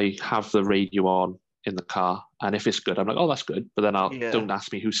 Like, I have the radio on in the car, and if it's good, I'm like, oh, that's good. But then don't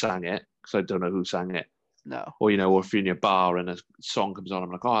ask me who sang it because I don't know who sang it. No. Or or if you're in your bar and a song comes on,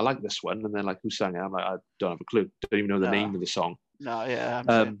 I'm like, oh, I like this one, and then like, who sang it? I'm like, I don't have a clue. Don't even know the name of the song. No,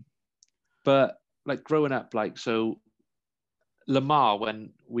 yeah. But like growing up, like so, Lamar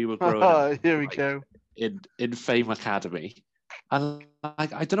when we were growing up, here we go in Fame Academy, and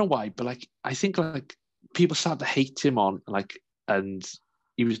like I don't know why, but like I think like people started to hate him on like, and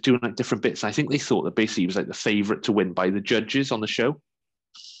he was doing like different bits. And I think they thought that basically he was like the favorite to win by the judges on the show.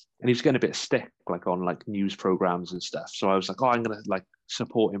 And he was getting a bit of stick like on like news programs and stuff. So I was like, oh, I'm gonna like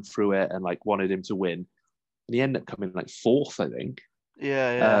support him through it and like wanted him to win. And he ended up coming like 4th, I think.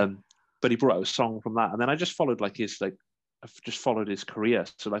 Yeah. But he brought out a song from that. And then I just followed like I've just followed his career.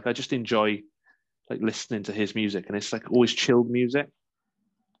 So like I just enjoy like listening to his music, and it's like always chilled music.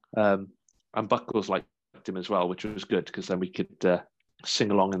 And Buckles liked him as well, which was good because then we could sing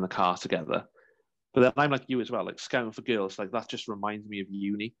along in the car together. But then I'm like you as well, like Scouting for Girls, like that just reminds me of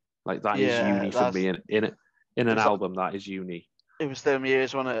uni. Like that is uni for me, in an album that is uni. It was them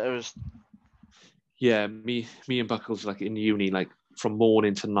years when it was. Yeah, me and Buckles like in uni, like from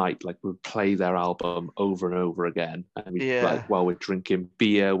morning to night, like we'd play their album over and over again, and we like while we're drinking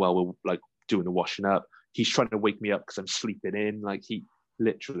beer, while we're like doing the washing up. He's trying to wake me up because I'm sleeping in. Like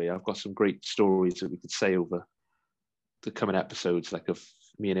I've got some great stories that we could say over the coming episodes, like of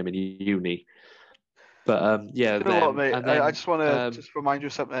me and him in uni. But yeah, you know what, mate? I just want to just remind you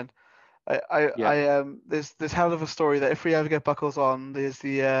of something. There's hell of a story that if we ever get Buckles on, there's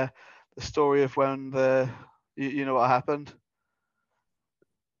the story of when you know what happened.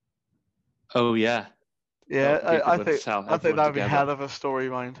 Oh yeah, I think that would be hell of a story,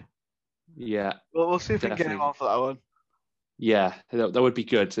 mind. Yeah. Well, we'll see if we can get him on for that one. Yeah, that would be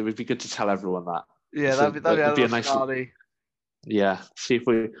good. It would be good to tell everyone that. Yeah, that'd be a nice. Yeah, see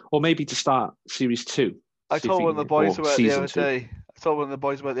if or maybe to start series 2. I told one of the boys about the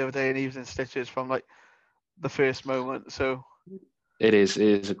other day, and he was in stitches from like the first moment. So it is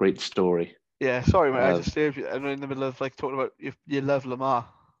a great story. Yeah, sorry, mate. I just saved you. I'm in the middle of like talking about you love Lamar.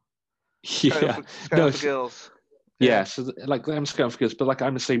 Yeah, Scouting for Girls. Yeah, so like I'm Scouting for Girls, but like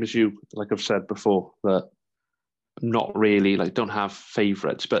I'm the same as you. Like I've said before, that I'm not really like don't have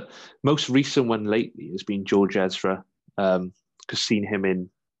favourites, but most recent one lately has been George Ezra. Because seen him in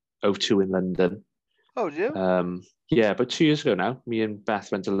O2 in London. Oh, did you? Yeah, but 2 years ago now, me and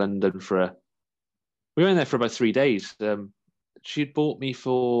Beth went to London we went there for about 3 days. She'd bought me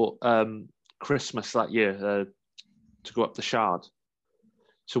for Christmas that year to go up the Shard.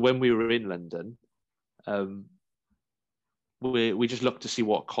 So when we were in London, we just looked to see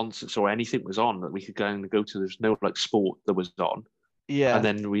what concerts or anything was on that we could go to. There's no like sport that was on. Yeah. And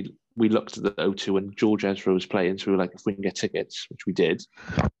then we looked at the O2 and George Ezra was playing, so we were like, if we can get tickets, which we did.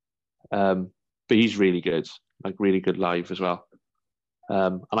 But he's really good, like really good live as well.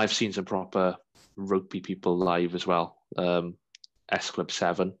 And I've seen some proper rugby people live as well. S Club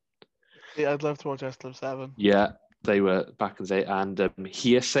 7. Yeah, I'd love to watch S Club 7. Yeah, they were back in the day. And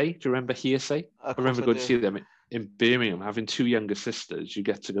Hearsay, do you remember Hearsay? I remember going to see them in Birmingham, having 2 younger sisters. You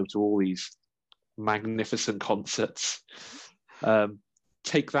get to go to all these magnificent concerts.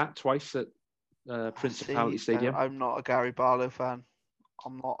 Take That twice at Principality Stadium. I'm not a Gary Barlow fan.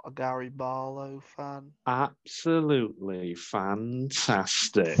 Absolutely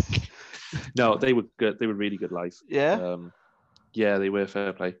fantastic. No, they were good. They were really good live. Yeah. Yeah, they were,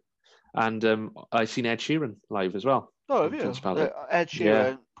 fair play. And I seen Ed Sheeran live as well. Oh, have you? Ed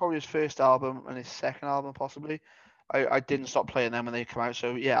Sheeran, probably his first album and his second album possibly. I didn't stop playing them when they come out,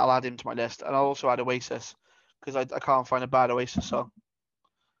 so yeah, I'll add him to my list, and I'll also add Oasis because I can't find a bad Oasis song.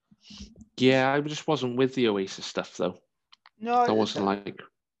 Yeah, I just wasn't with the Oasis stuff though. No, I wasn't like.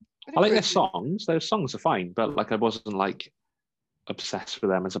 I like their songs. Their songs are fine, but like I wasn't like obsessed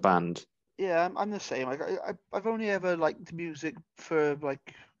with them as a band. Yeah, I'm the same. Like I've only ever liked music for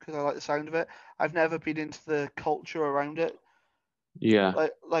like because I like the sound of it. I've never been into the culture around it. Yeah,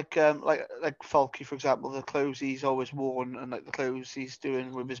 Like Folky, for example, the clothes he's always worn and like the clothes he's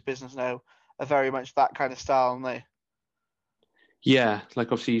doing with his business now are very much that kind of style, aren't they? yeah. Like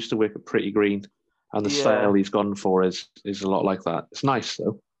obviously, he used to work at Pretty Green, and the Yeah, style he's gone for is a lot like that. It's nice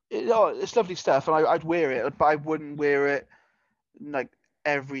though. it's lovely stuff, and I'd wear it, but I wouldn't wear it like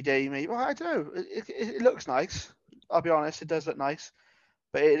every day. Maybe well, I don't know. It looks nice. I'll be honest, it does look nice,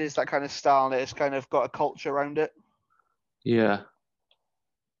 but it is that kind of style. And it's kind of got a culture around it. Yeah.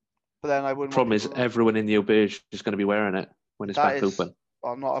 But then I wouldn't want Problem is, people. everyone in the auberge is going to be wearing it when it's That back is open.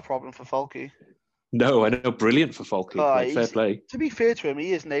 not a problem for Folky. No, I know, brilliant for Folky. Like fair He's play. to be fair to him,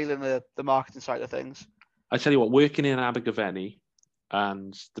 he is nailing the marketing side of things. I tell you what, working in Abergavenny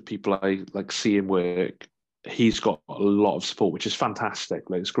and the people I like see him work, he's got a lot of support, which is fantastic.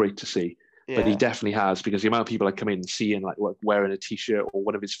 Like it's great to see. But he Yeah, definitely has because the amount of people I come in and seeing like wearing a t-shirt or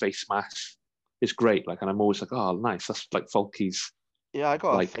one of his face masks is great. Like, and I'm always like, oh, nice. That's like Folky's. yeah, I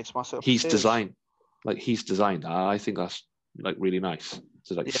got a Like face mask he's upstairs. designed. Like he's designed that. I think that's like really nice.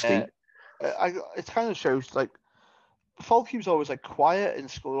 To like Yeah, see. it kind of shows like Folky was always like quiet in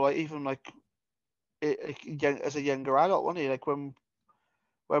school, like even like as a younger adult, wasn't he? Like when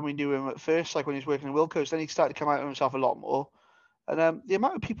we knew him at first, like when he was working in Wilco's, then he started to come out of himself a lot more. And the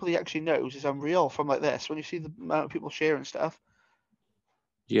amount of people he actually knows is unreal from like this. When you see the amount of people sharing stuff,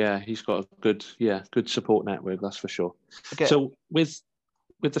 Yeah, he's got a good support network, that's for sure. again, So with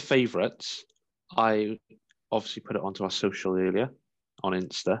the favourites, I obviously put it onto our social earlier on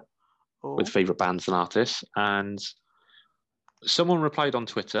Insta with oh favourite bands and artists, and someone replied on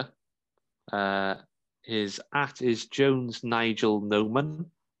Twitter. Uh, his at is Jones Nigel Noman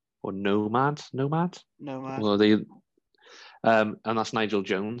or Nomad. no man, Well, they and that's Nigel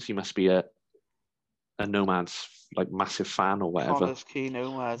Jones. He must be a Nomad's like massive fan or whatever. Connors Key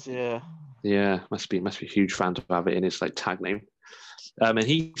Nomads, yeah. Yeah, must be a huge fan to have it in his like tag name. And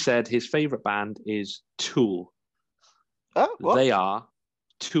he said his favorite band is Tool. Oh, what? They are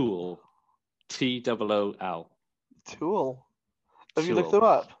Tool, Tool, Tool. Have you looked Tool, them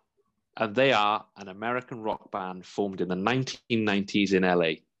up? and they are an American rock band formed in the 1990s in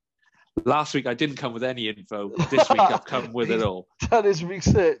LA. Last week I didn't come with any info. This week I've come with it He's all. done his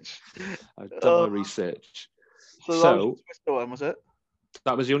research. I've done my research. So that was So your Twitter one, was it?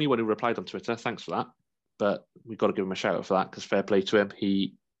 that was the only one who replied on Twitter. Thanks for that. But we've got to give him a shout out for that because fair play to him.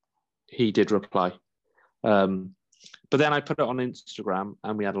 He did reply. But then I put it on Instagram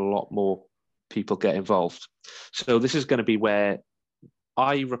and we had a lot more people get involved. So this is going to be where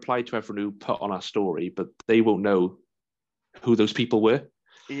I replied to everyone who put on our story, but they won't know who those people were.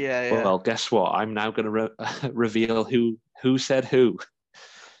 Yeah, yeah. Well, guess what? I'm now going to reveal who said who.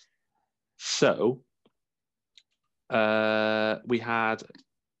 So we had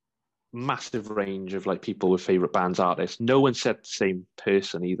massive range of like people with favorite bands, artists. No one said the same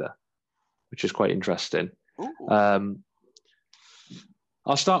person either, which is quite interesting.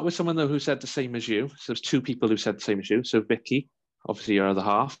 I'll start with someone though who said the same as you. So there's two people who said the same as you. So Vicky, obviously your other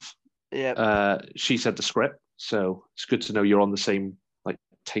half. Yeah. She said the script. So it's good to know you're on the same like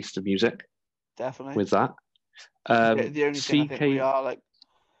taste of music. Definitely. With that. The only thing I think we CK are like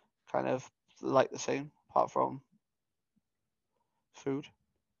kind of like the same, apart from food.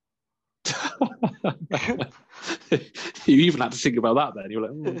 You even had to think about that then. You're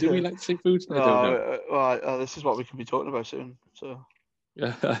like, do we like the same food? I don't know. This is what we can be talking about soon. So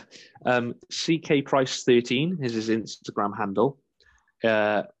CK Price 13 is his Instagram handle.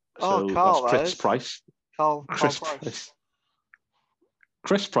 So Carl, that's Chris Price. Carl Price.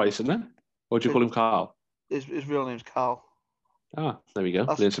 Chris Price, isn't it? Or do you call him Carl? His real name's Carl. Ah, there we go.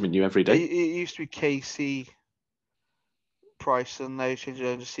 Learn something new every day. It used to be KC Price, and they changed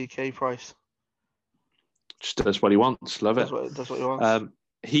it to CK Price. Just does what he wants. Love it. Does what he wants.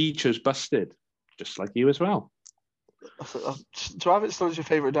 He chose Busted, just like you as well. To have it still as your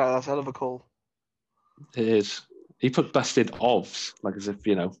favourite day, that's a hell of a call. It is. He put Busted Ovs, like as if,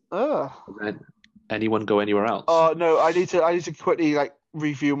 anyone go anywhere else. Oh no, I need to quickly like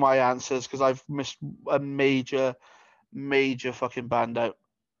review my answers because I've missed a major fucking band out.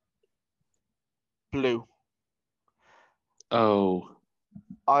 Blue. Oh.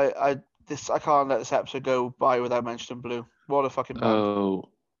 I can't let this episode go by without mentioning Blue. What a fucking band. Oh.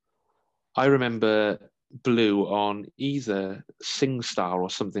 I remember Blue on either SingStar or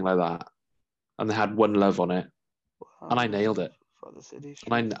something like that, and they had One Love on it, and I nailed it. For the city And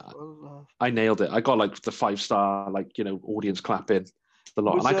streets, one love. I nailed it. I got like the 5-star, like audience clapping the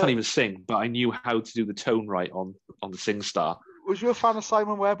lot, Was and I can't uh, even sing, but I knew how to do the tone right on the SingStar. was you a fan of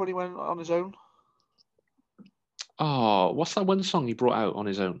Simon Webbe when he went on his own? Oh, what's that one song he brought out on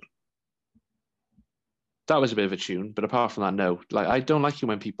his own? That was a bit of a tune, but apart from that, no. Like I don't like it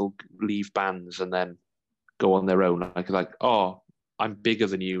when people leave bands and then go on their own. Like, oh, I'm bigger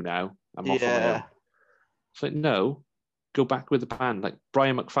than you now. I'm off on my own. Yeah. It's like, no, go back with the band. Like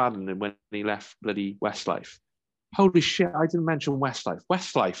Brian McFadden when he left bloody Westlife. Holy shit, I didn't mention Westlife.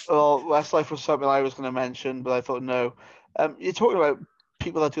 Westlife. Well, Westlife was something I was going to mention, but I thought no. You're talking about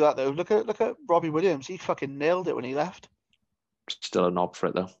people that do that though. Look at Robbie Williams. He fucking nailed it when he left. Still a knob for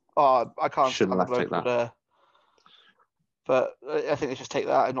it though. Oh, I can't Shouldn't stand have the bloke, take that. but I think they just take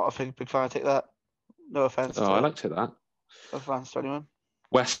that. I'm not a big fan of Take That. No offense Oh, I like to take that. no offense to anyone.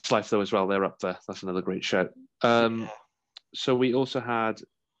 Westlife though as well. They're up there. That's another great shout. Yeah. So we also had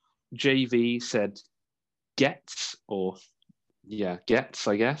JV said Gets Gets,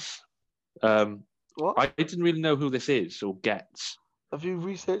 I guess. What? I didn't really know who this is or Gets. Have you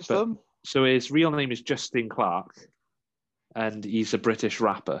researched But- them? So his real name is Justin Clark, and he's a British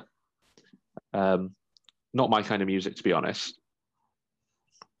rapper. Not my kind of music, to be honest.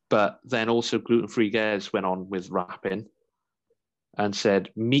 But then also Gluten Free Gaz went on with rapping and said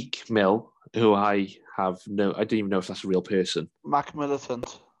Meek Mill, who I didn't even know if that's a real person. Mac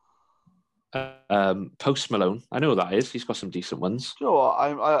Militant. Post Malone, I know who that is. He's got some decent ones. Do you know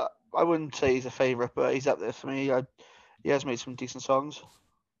what? I wouldn't say he's a favourite, but he's up there for me. He has made some decent songs.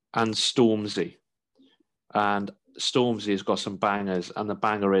 And Stormzy. And Stormzy has got some bangers, and the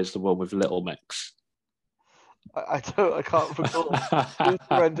banger is the one with Little Mix. I can't recall. Who's the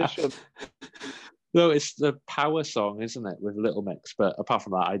rendition? No, it's the Power song, isn't it, with Little Mix? But apart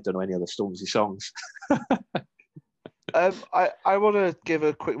from that, I don't know any other Stormzy songs. I want to give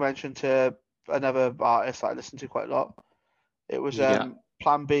a quick mention to another artist that I listen to quite a lot. It was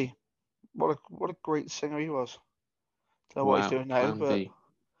Plan B. What a great singer he was. Don't know what he's doing now, Plan but B.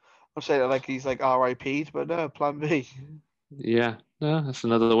 I'm saying it like he's like RIP'd, but no, Plan B. Yeah, no, that's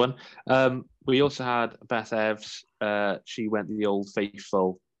another one. We also had Beth Evs. She went the old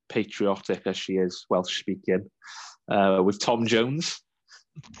faithful, patriotic as she is, Welsh speaking, with Tom Jones.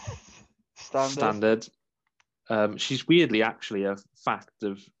 Standard. She's weirdly actually a fact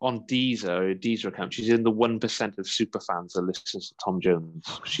of on Deezer account. She's in the 1% of super fans that listens to Tom Jones.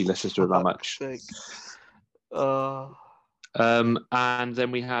 She listens to it that much. And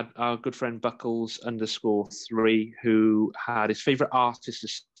then we had our good friend Buckles_3, who had his favourite artist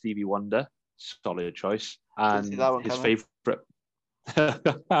is Stevie Wonder. Solid choice. And his favourite.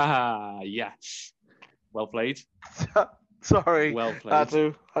 Yes. Well played. Sorry. Well played.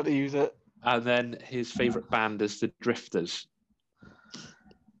 Had to use it. And then his favourite band is the Drifters.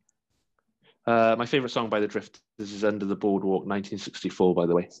 My favourite song by the Drifters is Under the Boardwalk 1964, by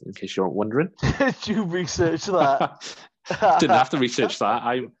the way, in case you aren't wondering. Did you research that? Didn't have to research that.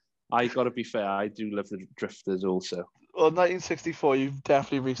 I got to be fair, I do love the Drifters also. Well, 1964, you've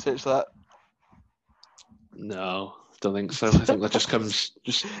definitely researched that. No, don't think so. I think that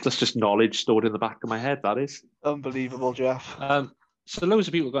that's just knowledge stored in the back of my head, that is. Unbelievable, Jeff. So loads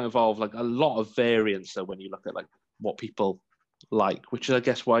of people got involved, like a lot of variance though when you look at like what people like, which is I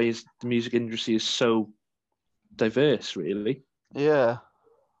guess why the music industry is so diverse, really. Yeah.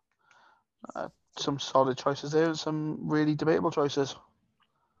 Some solid choices there and some really debatable choices.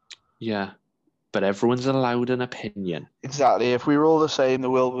 Yeah. But everyone's allowed an opinion. Exactly. If we were all the same, the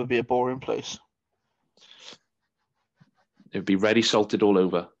world would be a boring place. It would be ready salted all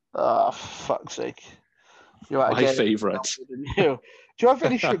over. Ah, fuck's sake. My favourite. Do you have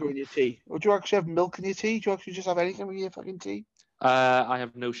any sugar in your tea? Or do you actually have milk in your tea? Do you actually just have anything in your fucking tea? I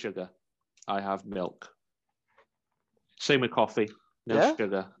have no sugar. I have milk. Same with coffee. No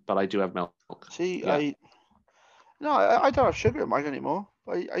sugar, but I do have milk. See, yeah. I don't have sugar in mine anymore.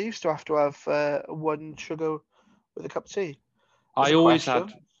 I used to have one sugar with a cup of tea. I always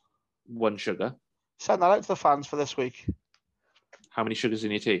had one sugar. Send that out to the fans for this week. How many sugars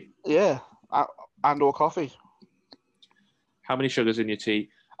in your tea? Yeah, and or coffee. How many sugars in your tea?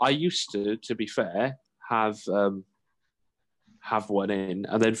 I used to be fair, have one in,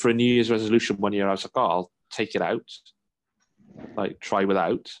 and then for a New Year's resolution one year I was like, oh, I'll take it out, like try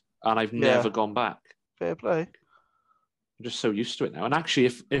without, and I've never gone back. Fair play. I'm just so used to it now. And actually,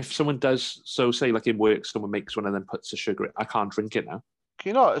 if someone does, so say like in work, someone makes one and then puts a sugar in, I can't drink it now. Can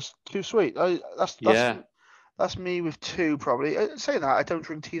you not? It's too sweet. That's me with two probably. Saying that, I don't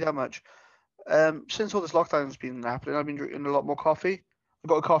drink tea that much. Since all this lockdown's been happening, I've been drinking a lot more coffee. I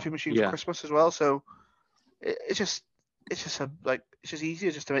got a coffee machine for Yeah. Christmas as well, so it's just it's just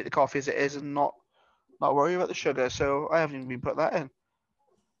easier just to make the coffee as it is and not worry about the sugar. So I haven't even been put that in.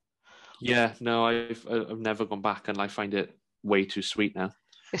 Yeah, no, I've never gone back, and I find it way too sweet now.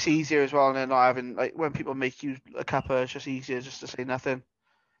 It's easier as well, and then not having like when people make you a cuppa, it's just easier just to say nothing.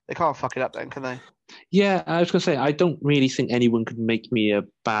 They can't fuck it up then, can they? Yeah, I was gonna say I don't really think anyone could make me a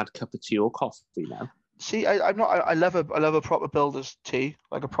bad cup of tea or coffee now. See, I'm not. I love a proper builder's tea,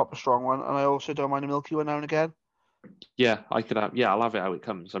 like a proper strong one, and I also don't mind a milky one now and again. Yeah, I could have. Yeah, I'll have it how it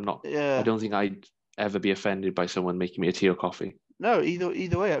comes. I'm not. I Yeah. don't think I'd ever be offended by someone making me a tea or coffee. No,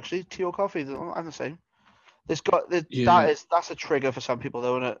 either way, actually, tea or coffee, I'm the same. Yeah, That's a trigger for some people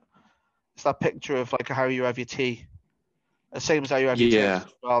though, isn't it? It's that picture of like how you have your tea, the same as how you have your yeah.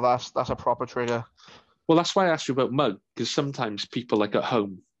 toast. Well, that's a proper trigger. Well, that's why I asked you about mug, because sometimes people like at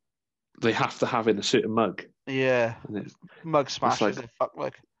home they have to have it in a certain mug, Yeah, and mug it's smashes. like, They fuck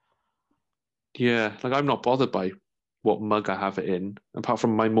like. yeah, like I'm not bothered by what mug I have it in, apart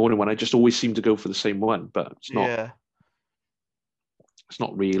from my morning one. I just always seem to go for the same one, but it's not. Yeah. It's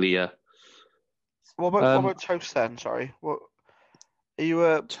not really a What um about toast then? Sorry. Are you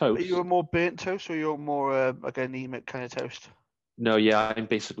a toast. more burnt toast or you're more like anemic kind of toast? No, yeah, I'm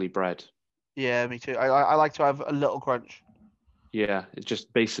basically bread. Yeah, me too. I like to have a little crunch, Yeah, it's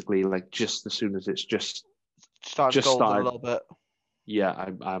just basically like just as soon as it's starting to just golden a started. little bit. Yeah,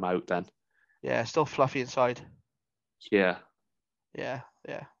 I'm out then. Yeah, still fluffy inside. Yeah, Yeah,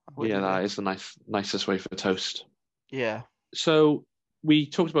 yeah. I'm with yeah, you there. that is the nicest way for toast. Yeah. So we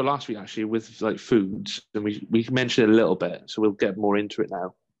talked about last week actually with like foods, and we mentioned it a little bit. So we'll get more into it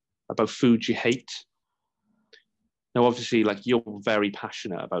now about foods you hate. Now, obviously, like you're very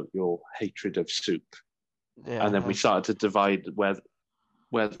passionate about your hatred of soup, and then we Yeah. started to divide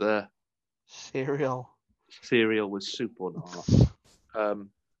whether Cereal. cereal was soup or not. Um,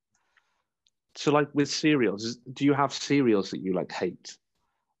 so, like with cereals, do you have cereals that you like hate?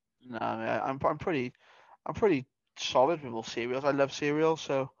 No, I mean, I'm pretty solid with all cereals. I love cereals,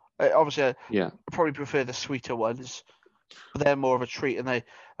 so obviously I Yeah, probably prefer the sweeter ones. But they're more of a treat, and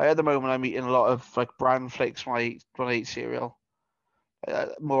at the moment I'm eating a lot of like bran flakes when I eat cereal.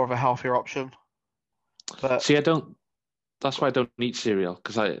 More of a healthier option. But see, I don't. That's why I don't eat cereal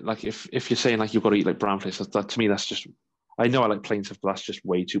because I like if you're saying like you've got to eat like brown flakes, that to me that's just. I know I like plain stuff, but that's just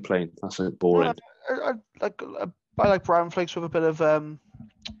way too plain. That's like no, boring. I like bran flakes with a bit of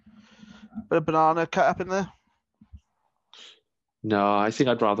banana cut up in there. No, I think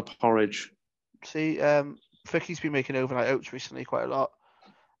I'd rather porridge. See, Vicky's been making overnight oats recently quite a lot,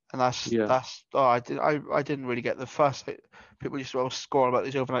 and Yeah, I didn't really get the fuss. People used to always score about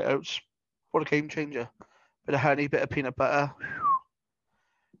these overnight oats. What a game changer! Bit of honey, bit of peanut butter,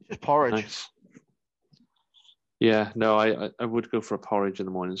 just porridge. nice. Yeah, no, I would go for a porridge in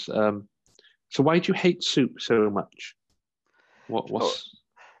the mornings. So why do you hate soup so much? So, What's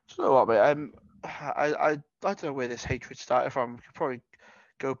you know what, mate? I don't know where this hatred started from. We could probably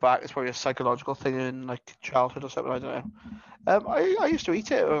go back. It's probably a psychological thing in like childhood or something. I don't know. I used to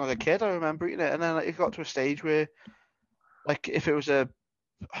eat it when I was a kid. I remember eating it, and then like, it got to a stage where like if it was an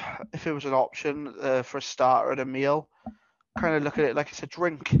option for a starter at a meal, kind of look at it like it's a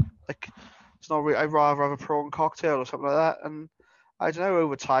drink. Like it's not really. I'd rather have a prawn cocktail or something like that. And I don't know.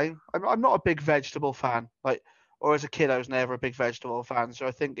 Over time, I'm not a big vegetable fan. Like or as a kid, I was never a big vegetable fan. So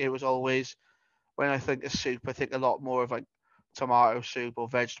I think it was always when I think of soup, I think a lot more of like tomato soup or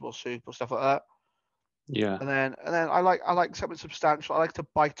vegetable soup or stuff like that. yeah, And then I like something substantial. I like to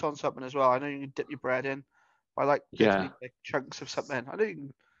bite on something as well. I know you can dip your bread in, but I like there to yeah, be like chunks of something. I know you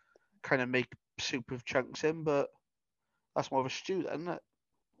can kind of make soup with chunks in, but that's more of a stew, then, isn't it?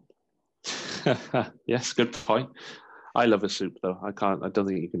 yes, good point. I love a soup though. I can't. I don't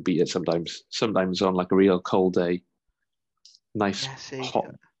think you can beat it sometimes. Sometimes on like a real cold day, nice Yeah, see,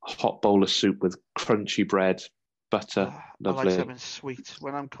 hot bowl of soup with crunchy bread, butter, I like lovely. something sweet.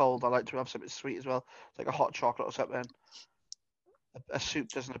 When I'm cold, I like to have something sweet as well. It's like a hot chocolate or something. A soup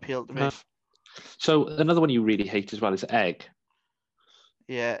doesn't appeal to me. Enough. So another one you really hate as well is egg.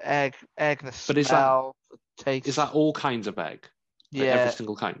 Yeah, egg, the But is that smell, the is that taste. all kinds of egg? Like every Yeah,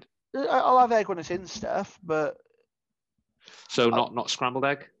 single kind? I'll have egg when it's in stuff, but So I, not scrambled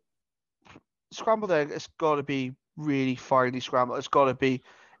egg? scrambled egg, it's got to be really finely scrambled. It's got to be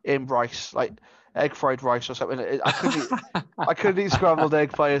in rice, like egg fried rice or something. I couldn't eat scrambled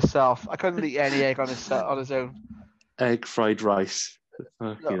egg by itself. I couldn't eat any egg on its own. Egg fried rice.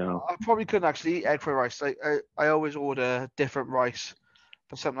 No, You know. I probably couldn't actually eat egg fried rice. Like I always order different rice,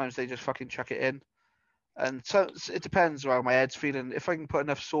 but sometimes they just fucking chuck it in. And so it depends how my head's feeling. If I can put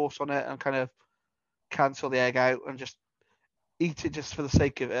enough sauce on it and kind of cancel the egg out and just eat it just for the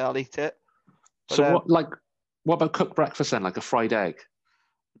sake of it, I'll eat it. But, So what about cooked breakfast then, like a fried egg?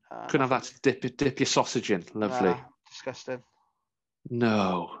 Couldn't have that to dip your sausage in. Lovely. Disgusting.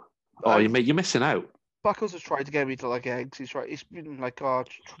 No. Oh, you're missing out. Buckles has tried to get me to like eggs. He's been like, oh,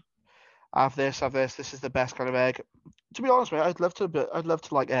 have this. This is the best kind of egg. To be honest, mate, I'd love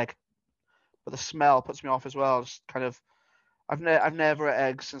to like egg, but the smell puts me off as well. It's kind of, I've never had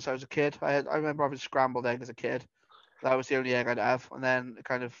eggs since I was a kid. I remember having scrambled egg as a kid. That was the only egg I'd have, and then it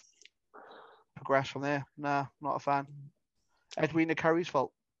kind of progressed from there. Nah, not a fan. Edwina Curry's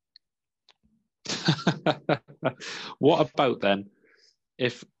fault. What about then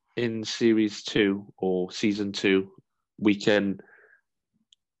if in series 2 or season 2 we can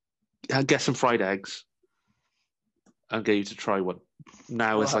get some fried eggs and get you to try one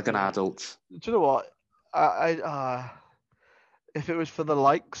now as like an adult? Do you know what? I if it was for the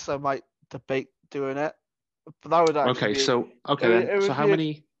likes, I might debate doing it. But that would actually so how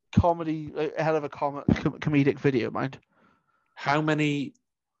many comedy, a hell of a comedic video, mind? How many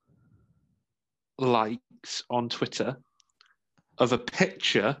likes on Twitter of a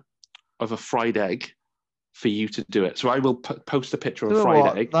picture of a fried egg for you to do it? So I will post a picture of a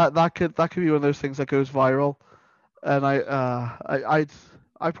fried egg. That could be one of those things that goes viral, and I'd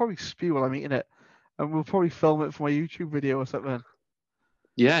probably spew while I'm eating it, and we'll probably film it for my YouTube video or something.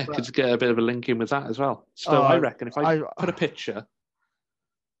 Yeah, could get a bit of a link in with that as well. So I reckon if I put a picture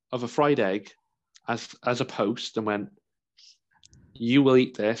of a fried egg as a post and went, you will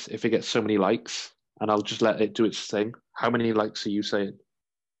eat this if it gets so many likes, and I'll just let it do its thing. How many likes are you saying?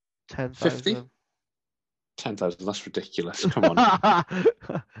 10,000. 50? 10,000, that's ridiculous. Come on.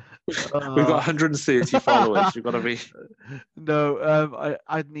 We've got 130 followers. You've got to be... No,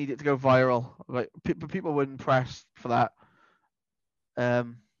 I'd need it to go viral. Like, people wouldn't press for that.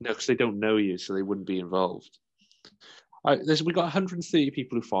 No, because they don't know you, so they wouldn't be involved. We've got 130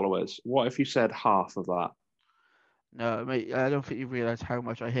 people who follow us. What if you said half of that? No, mate, I don't think you realise how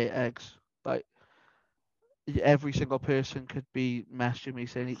much I hate eggs. Like, every single person could be messaging me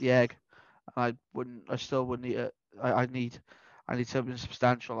saying eat the egg. I still wouldn't eat it. I need something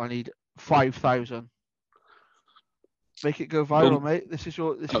substantial. I need 5,000. Make it go viral, mate. This is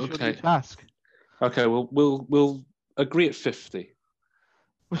your new task. Okay, we'll agree at 50.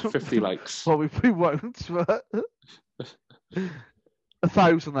 50 likes. Well, we won't. But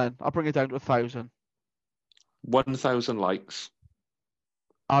 1,000 then. I'll bring it down to 1,000. 1,000 likes.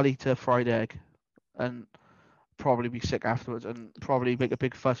 I'll eat a fried egg and probably be sick afterwards and probably make a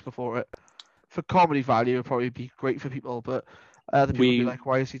big fuss before it. For comedy value, it'll probably be great for people, but other people will be like,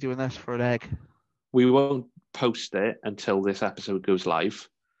 why is he doing this for an egg? We won't post it until this episode goes live.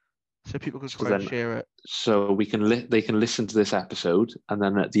 So people can try and share it. So they can listen to this episode, and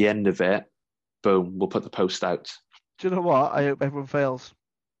then at the end of it, boom, we'll put the post out. Do you know what? I hope everyone fails.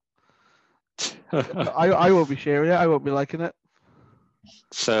 I won't be sharing it. I won't be liking it.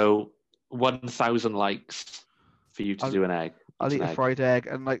 So 1,000 likes for you to do an egg. I'll eat a fried egg,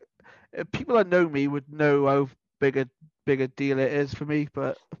 and like people that know me would know how big a deal it is for me.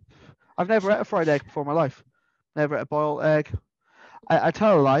 But I've never had a fried egg before in my life. Never had a boiled egg. I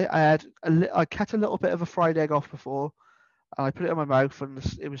tell a lie. I cut a little bit of a fried egg off before, and I put it in my mouth, and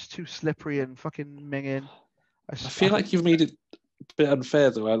it was too slippery and fucking minging. I feel like you've made it a bit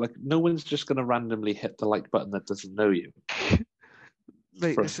unfair though. Like no one's just going to randomly hit the like button that doesn't know you.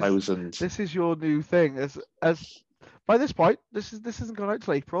 Mate, for 1,000. This is your new thing. As by this point, this isn't going out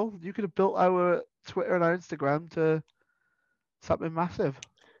till April. You could have built our Twitter and our Instagram to something massive.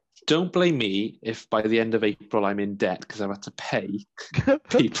 Don't blame me if by the end of April I'm in debt because I've had to pay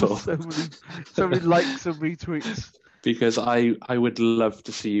people. so many likes and retweets. Because I would love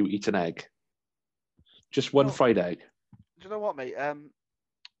to see you eat an egg. Just one fried egg. Do you know what, mate?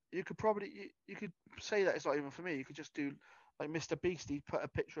 You could probably you could say that it's not even for me. You could just do like Mr. Beast. He put a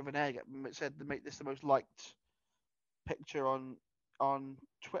picture of an egg and said to make this the most liked picture on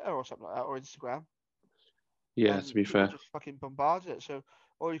Twitter or something like that, or Instagram. Yeah, to be fair. Just fucking bombarded it. So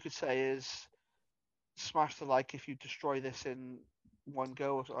all you could say is smash the like if you destroy this in one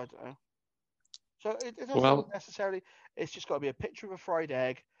go, or I don't know. So it doesn't necessarily. It's just got to be a picture of a fried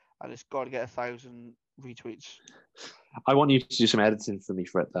egg, and it's got to get 1,000 retweets. I want you to do some editing for me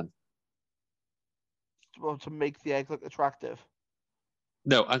for it then. Well, to make the egg look attractive.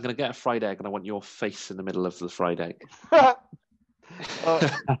 No, I'm going to get a fried egg, and I want your face in the middle of the fried egg. All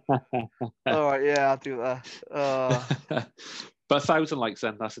right, yeah, I'll do that. But 1,000 likes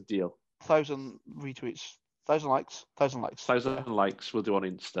then, that's a deal. 1,000 retweets. 1,000 likes. 1,000 likes. 1,000 likes we'll do on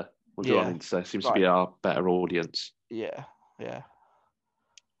Insta. We'll do it on Insta. Seems to be our better audience. Yeah, yeah.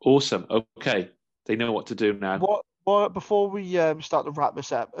 Awesome. Okay, they know what to do now. What? Before we start to wrap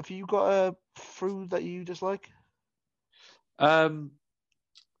this up, have you got a food that you dislike?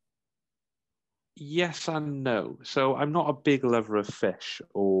 Yes and no. So I'm not a big lover of fish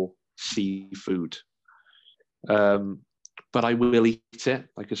or seafood. But I will eat it.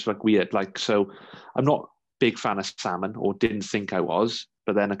 Like it's like weird. Like so, I'm not a big fan of salmon, or didn't think I was.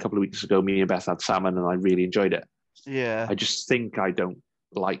 But then a couple of weeks ago, me and Beth had salmon, and I really enjoyed it. Yeah. I just think I don't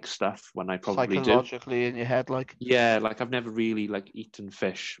like stuff when I probably do. Psychologically in your head, like. Yeah, like I've never really like eaten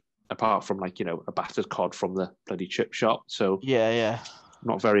fish apart from like a battered cod from the bloody chip shop. So yeah, I'm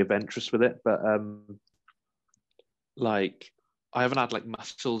not very adventurous with it. But like I haven't had like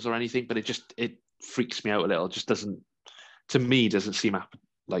mussels or anything, but it freaks me out a little. It just doesn't, to me, doesn't seem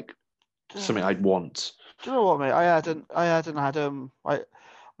like something I'd want. Do you know what, mate? I hadn't had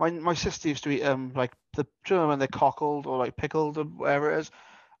my sister used to eat like do you know when they're cockled or like pickled or whatever it is,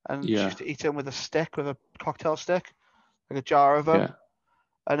 and she used to eat them with a cocktail stick, like a jar of them,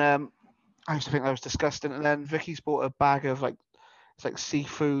 and I used to think that was disgusting. And then Vicky's bought a bag of like it's like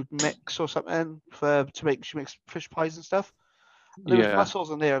seafood mix or something she makes fish pies and stuff. And there was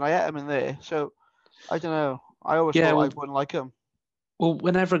mussels in there, and I ate them in there. So I don't know. I always thought I wouldn't like them. Well,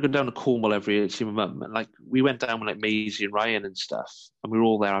 whenever I go down to Cornwall every year to see my mum, and like we went down with like Maisie and Ryan and stuff, and we were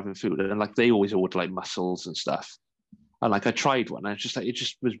all there having food, and like they always order like mussels and stuff. And like I tried one, and it's just like it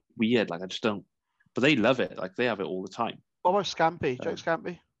just was weird. Like I just don't, but they love it. Like they have it all the time. What about scampi? Do you like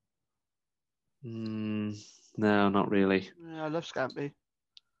scampi? No, not really. Yeah, I love scampi.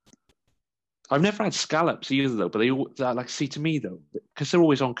 I've never had scallops either, though. But they like see to me though, because they're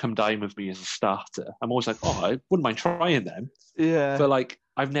always on come dine with me as a starter. I'm always like, oh, I wouldn't mind trying them. Yeah. But like,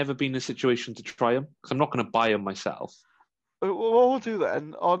 I've never been in a situation to try them because I'm not going to buy them myself. What we'll do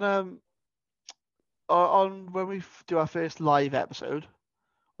then on when we do our first live episode,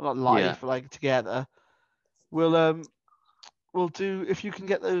 well, not live, but like together, we'll do if you can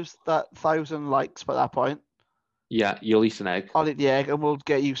get that 1,000 likes by that point. Yeah, you'll eat an egg. I'll eat the egg, and we'll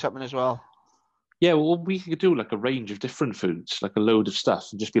get you something as well. Yeah, well, we could do like a range of different foods, like a load of stuff,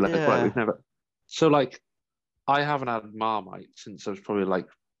 and just be like, right, we've never. So like, I haven't had Marmite since I was probably like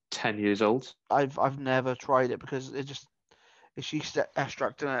 10 years old. I've never tried it because it's yeast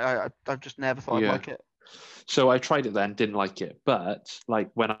extract in it. I've just never thought I'd like it. So I tried it then, didn't like it. But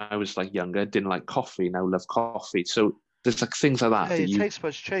like when I was like younger, didn't like coffee. Now love coffee. So there's like things like that. Yeah, your taste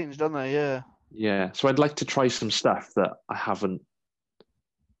buds change, don't they? Yeah. Yeah. So I'd like to try some stuff that I haven't.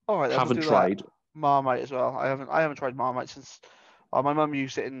 All right. Haven't tried. That. Marmite as well. I haven't tried Marmite since. My mum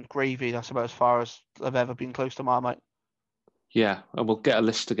used it in gravy. That's about as far as I've ever been close to Marmite. Yeah, and we'll get a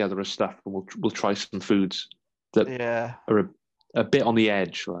list together of stuff, and we'll try some foods that are a bit on the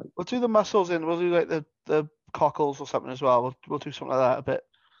edge. Like we'll do the mussels in. We'll do like the cockles or something as well. We'll do something like that a bit.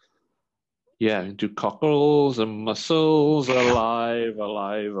 Yeah, do cockles and mussels alive.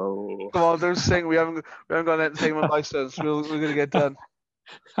 Oh. Come on, don't sing. We haven't got an entertainment license. We're gonna get done.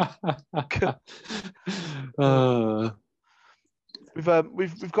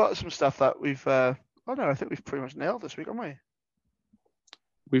 We've got some stuff that we've. I think we've pretty much nailed this week, haven't we?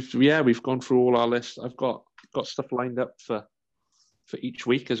 We've gone through all our lists. I've got stuff lined up for each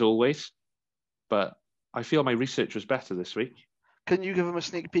week as always, but I feel my research was better this week. Can you give them a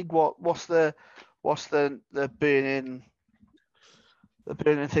sneak peek? What's the burning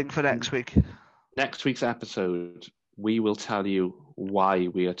thing for next week? Next week's episode, we will tell you why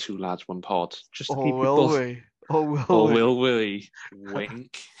we are two lads, one pod. Just to keep will we? Will we?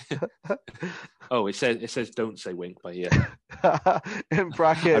 Wink. Oh, it says don't say wink by here. In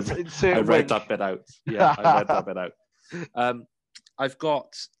brackets. I read that bit out. Yeah, I read that bit out. I've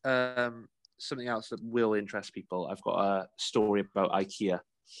got something else that will interest people. I've got a story about IKEA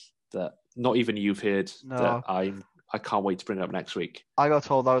that not even you've heard. No. That I can't wait to bring it up next week. I got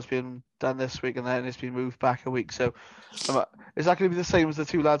told that was being done this week, and then it's been moved back a week. So, is that going to be the same as the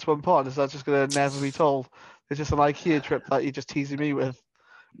two lads, one pod? Is that just going to never be told? It's just an IKEA trip that you're just teasing me with.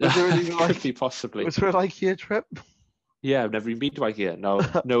 Was there really could be possibly. Was there an IKEA trip? Yeah, I've never even been to IKEA. No,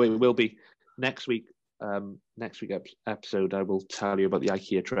 it will be next week. Next week episode, I will tell you about the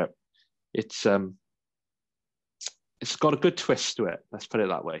IKEA trip. It's got a good twist to it. Let's put it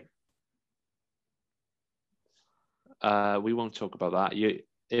that way. We won't talk about that.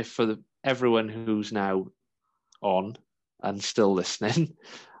 If for everyone who's now on and still listening,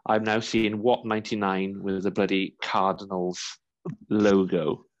 I'm now seeing What 99 with the bloody Cardinals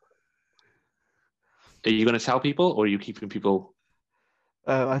logo. Are you going to tell people, or are you keeping people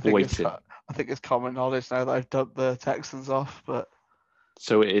waiting? I think it's common knowledge now that I've dubbed the Texans off, but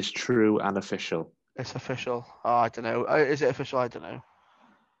So it is true and official. It's official. Oh, I don't know. Is it official? I don't know.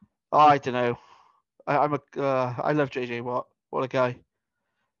 Oh, I don't know. I love JJ Watt. What a guy.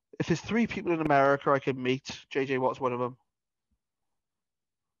 If there's 3 people in America I could meet, JJ Watt's one of them.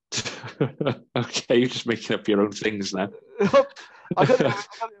 Okay, you're just making up your own things now. I got the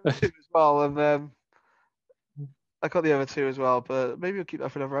other 2 as well, and I got the other 2 as well. But maybe we'll keep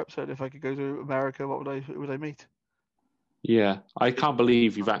that for another episode. If I could go to America, who would I meet? Yeah, I can't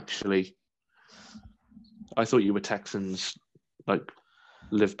believe you've actually. I thought you were Texans, like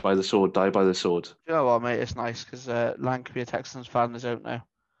live by the sword, die by the sword. You know what, mate? It's nice because Lang could be a Texans fan on his own now.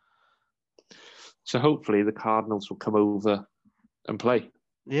 So hopefully the Cardinals will come over and play.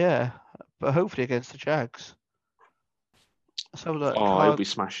 Yeah, but hopefully against the Jags. So look, It'll be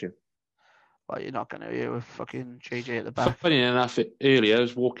smashing. Well, you're not going to hear with fucking JJ at the back. Funny enough, earlier I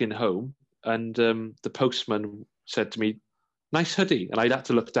was walking home and the postman said to me, "Nice hoodie," and I'd had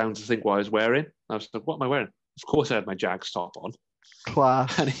to look down to think what I was wearing. I was like, "What am I wearing?" Of course, I had my Jags top on.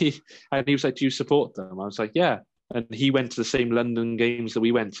 Class. And he was like, "Do you support them?" I was like, "Yeah." And he went to the same London games that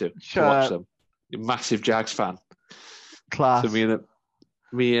we went to watch them. Massive Jags fan. Class. So me and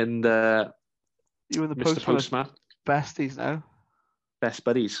you and the Mr. Postman, besties now. best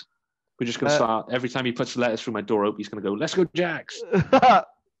buddies. We're just going to start every time he puts letters through my door open. He's going to go, "Let's go Jags."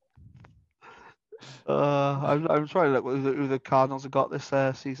 I'm trying to look who the Cardinals have got this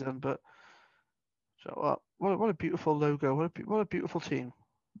season, but so what a beautiful logo. What a beautiful team.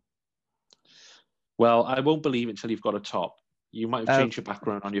 Well, I won't believe it until you've got a top. You might have changed your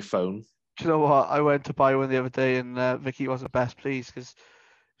background on your phone. Do you know what? I went to buy one the other day, and Vicky wasn't best pleased because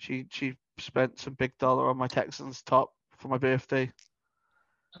she spent some big dollar on my Texans top for my birthday.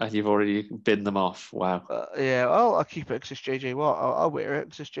 And you've already binned them off. Wow. Yeah, well, I'll keep it because it's JJ Watt. I'll wear it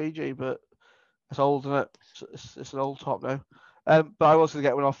because it's JJ, but it's old, isn't it? It's an old top now. But I was going to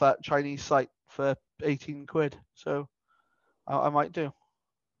get one off that Chinese site for 18 quid, so I might do.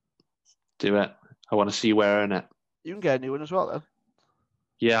 Do it. I want to see you wearing it. You can get a new one as well, then.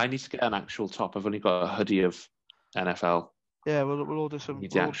 Yeah, I need to get an actual top. I've only got a hoodie of NFL. Yeah, we'll order some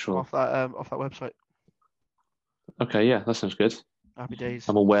off that website. Okay, yeah, that sounds good. Happy days.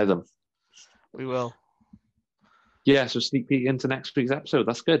 And we'll wear them. We will. Yeah, so sneak peek into next week's episode.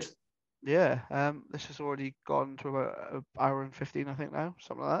 That's good. Yeah, this has already gone to about an hour and 15, I think now,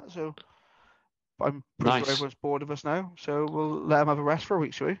 something like that. So I'm pretty sure everyone's bored of us now. So we'll let them have a rest for a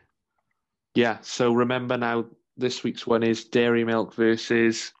week, shall we? Yeah. So remember now, this week's one is Dairy Milk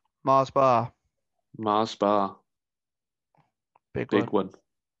versus Mars Bar. Mars Bar. Big one.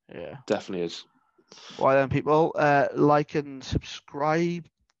 Yeah, definitely is. Well then, people, like and subscribe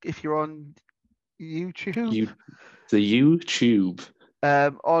if you're on YouTube. The YouTube.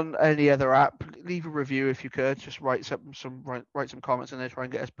 On any other app, leave a review if you could. Just write some comments in there. Try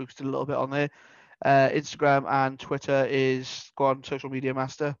and get us boosted a little bit on there. Instagram and Twitter is go on Social Media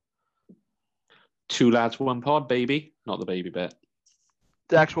Master. 2 lads, 1 pod, baby. Not the baby bit.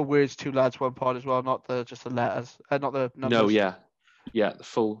 The actual words 2 lads, 1 pod as well, not just the letters. Not the numbers. No, yeah. The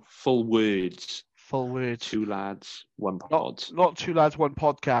full words. Full words. 2 lads, 1 pod. Not 2 lads, 1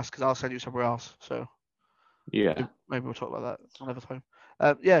 podcast, because I'll send you somewhere else. So yeah. Maybe we'll talk about that another time.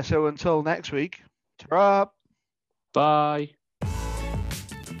 So until next week, ta-ra! Bye.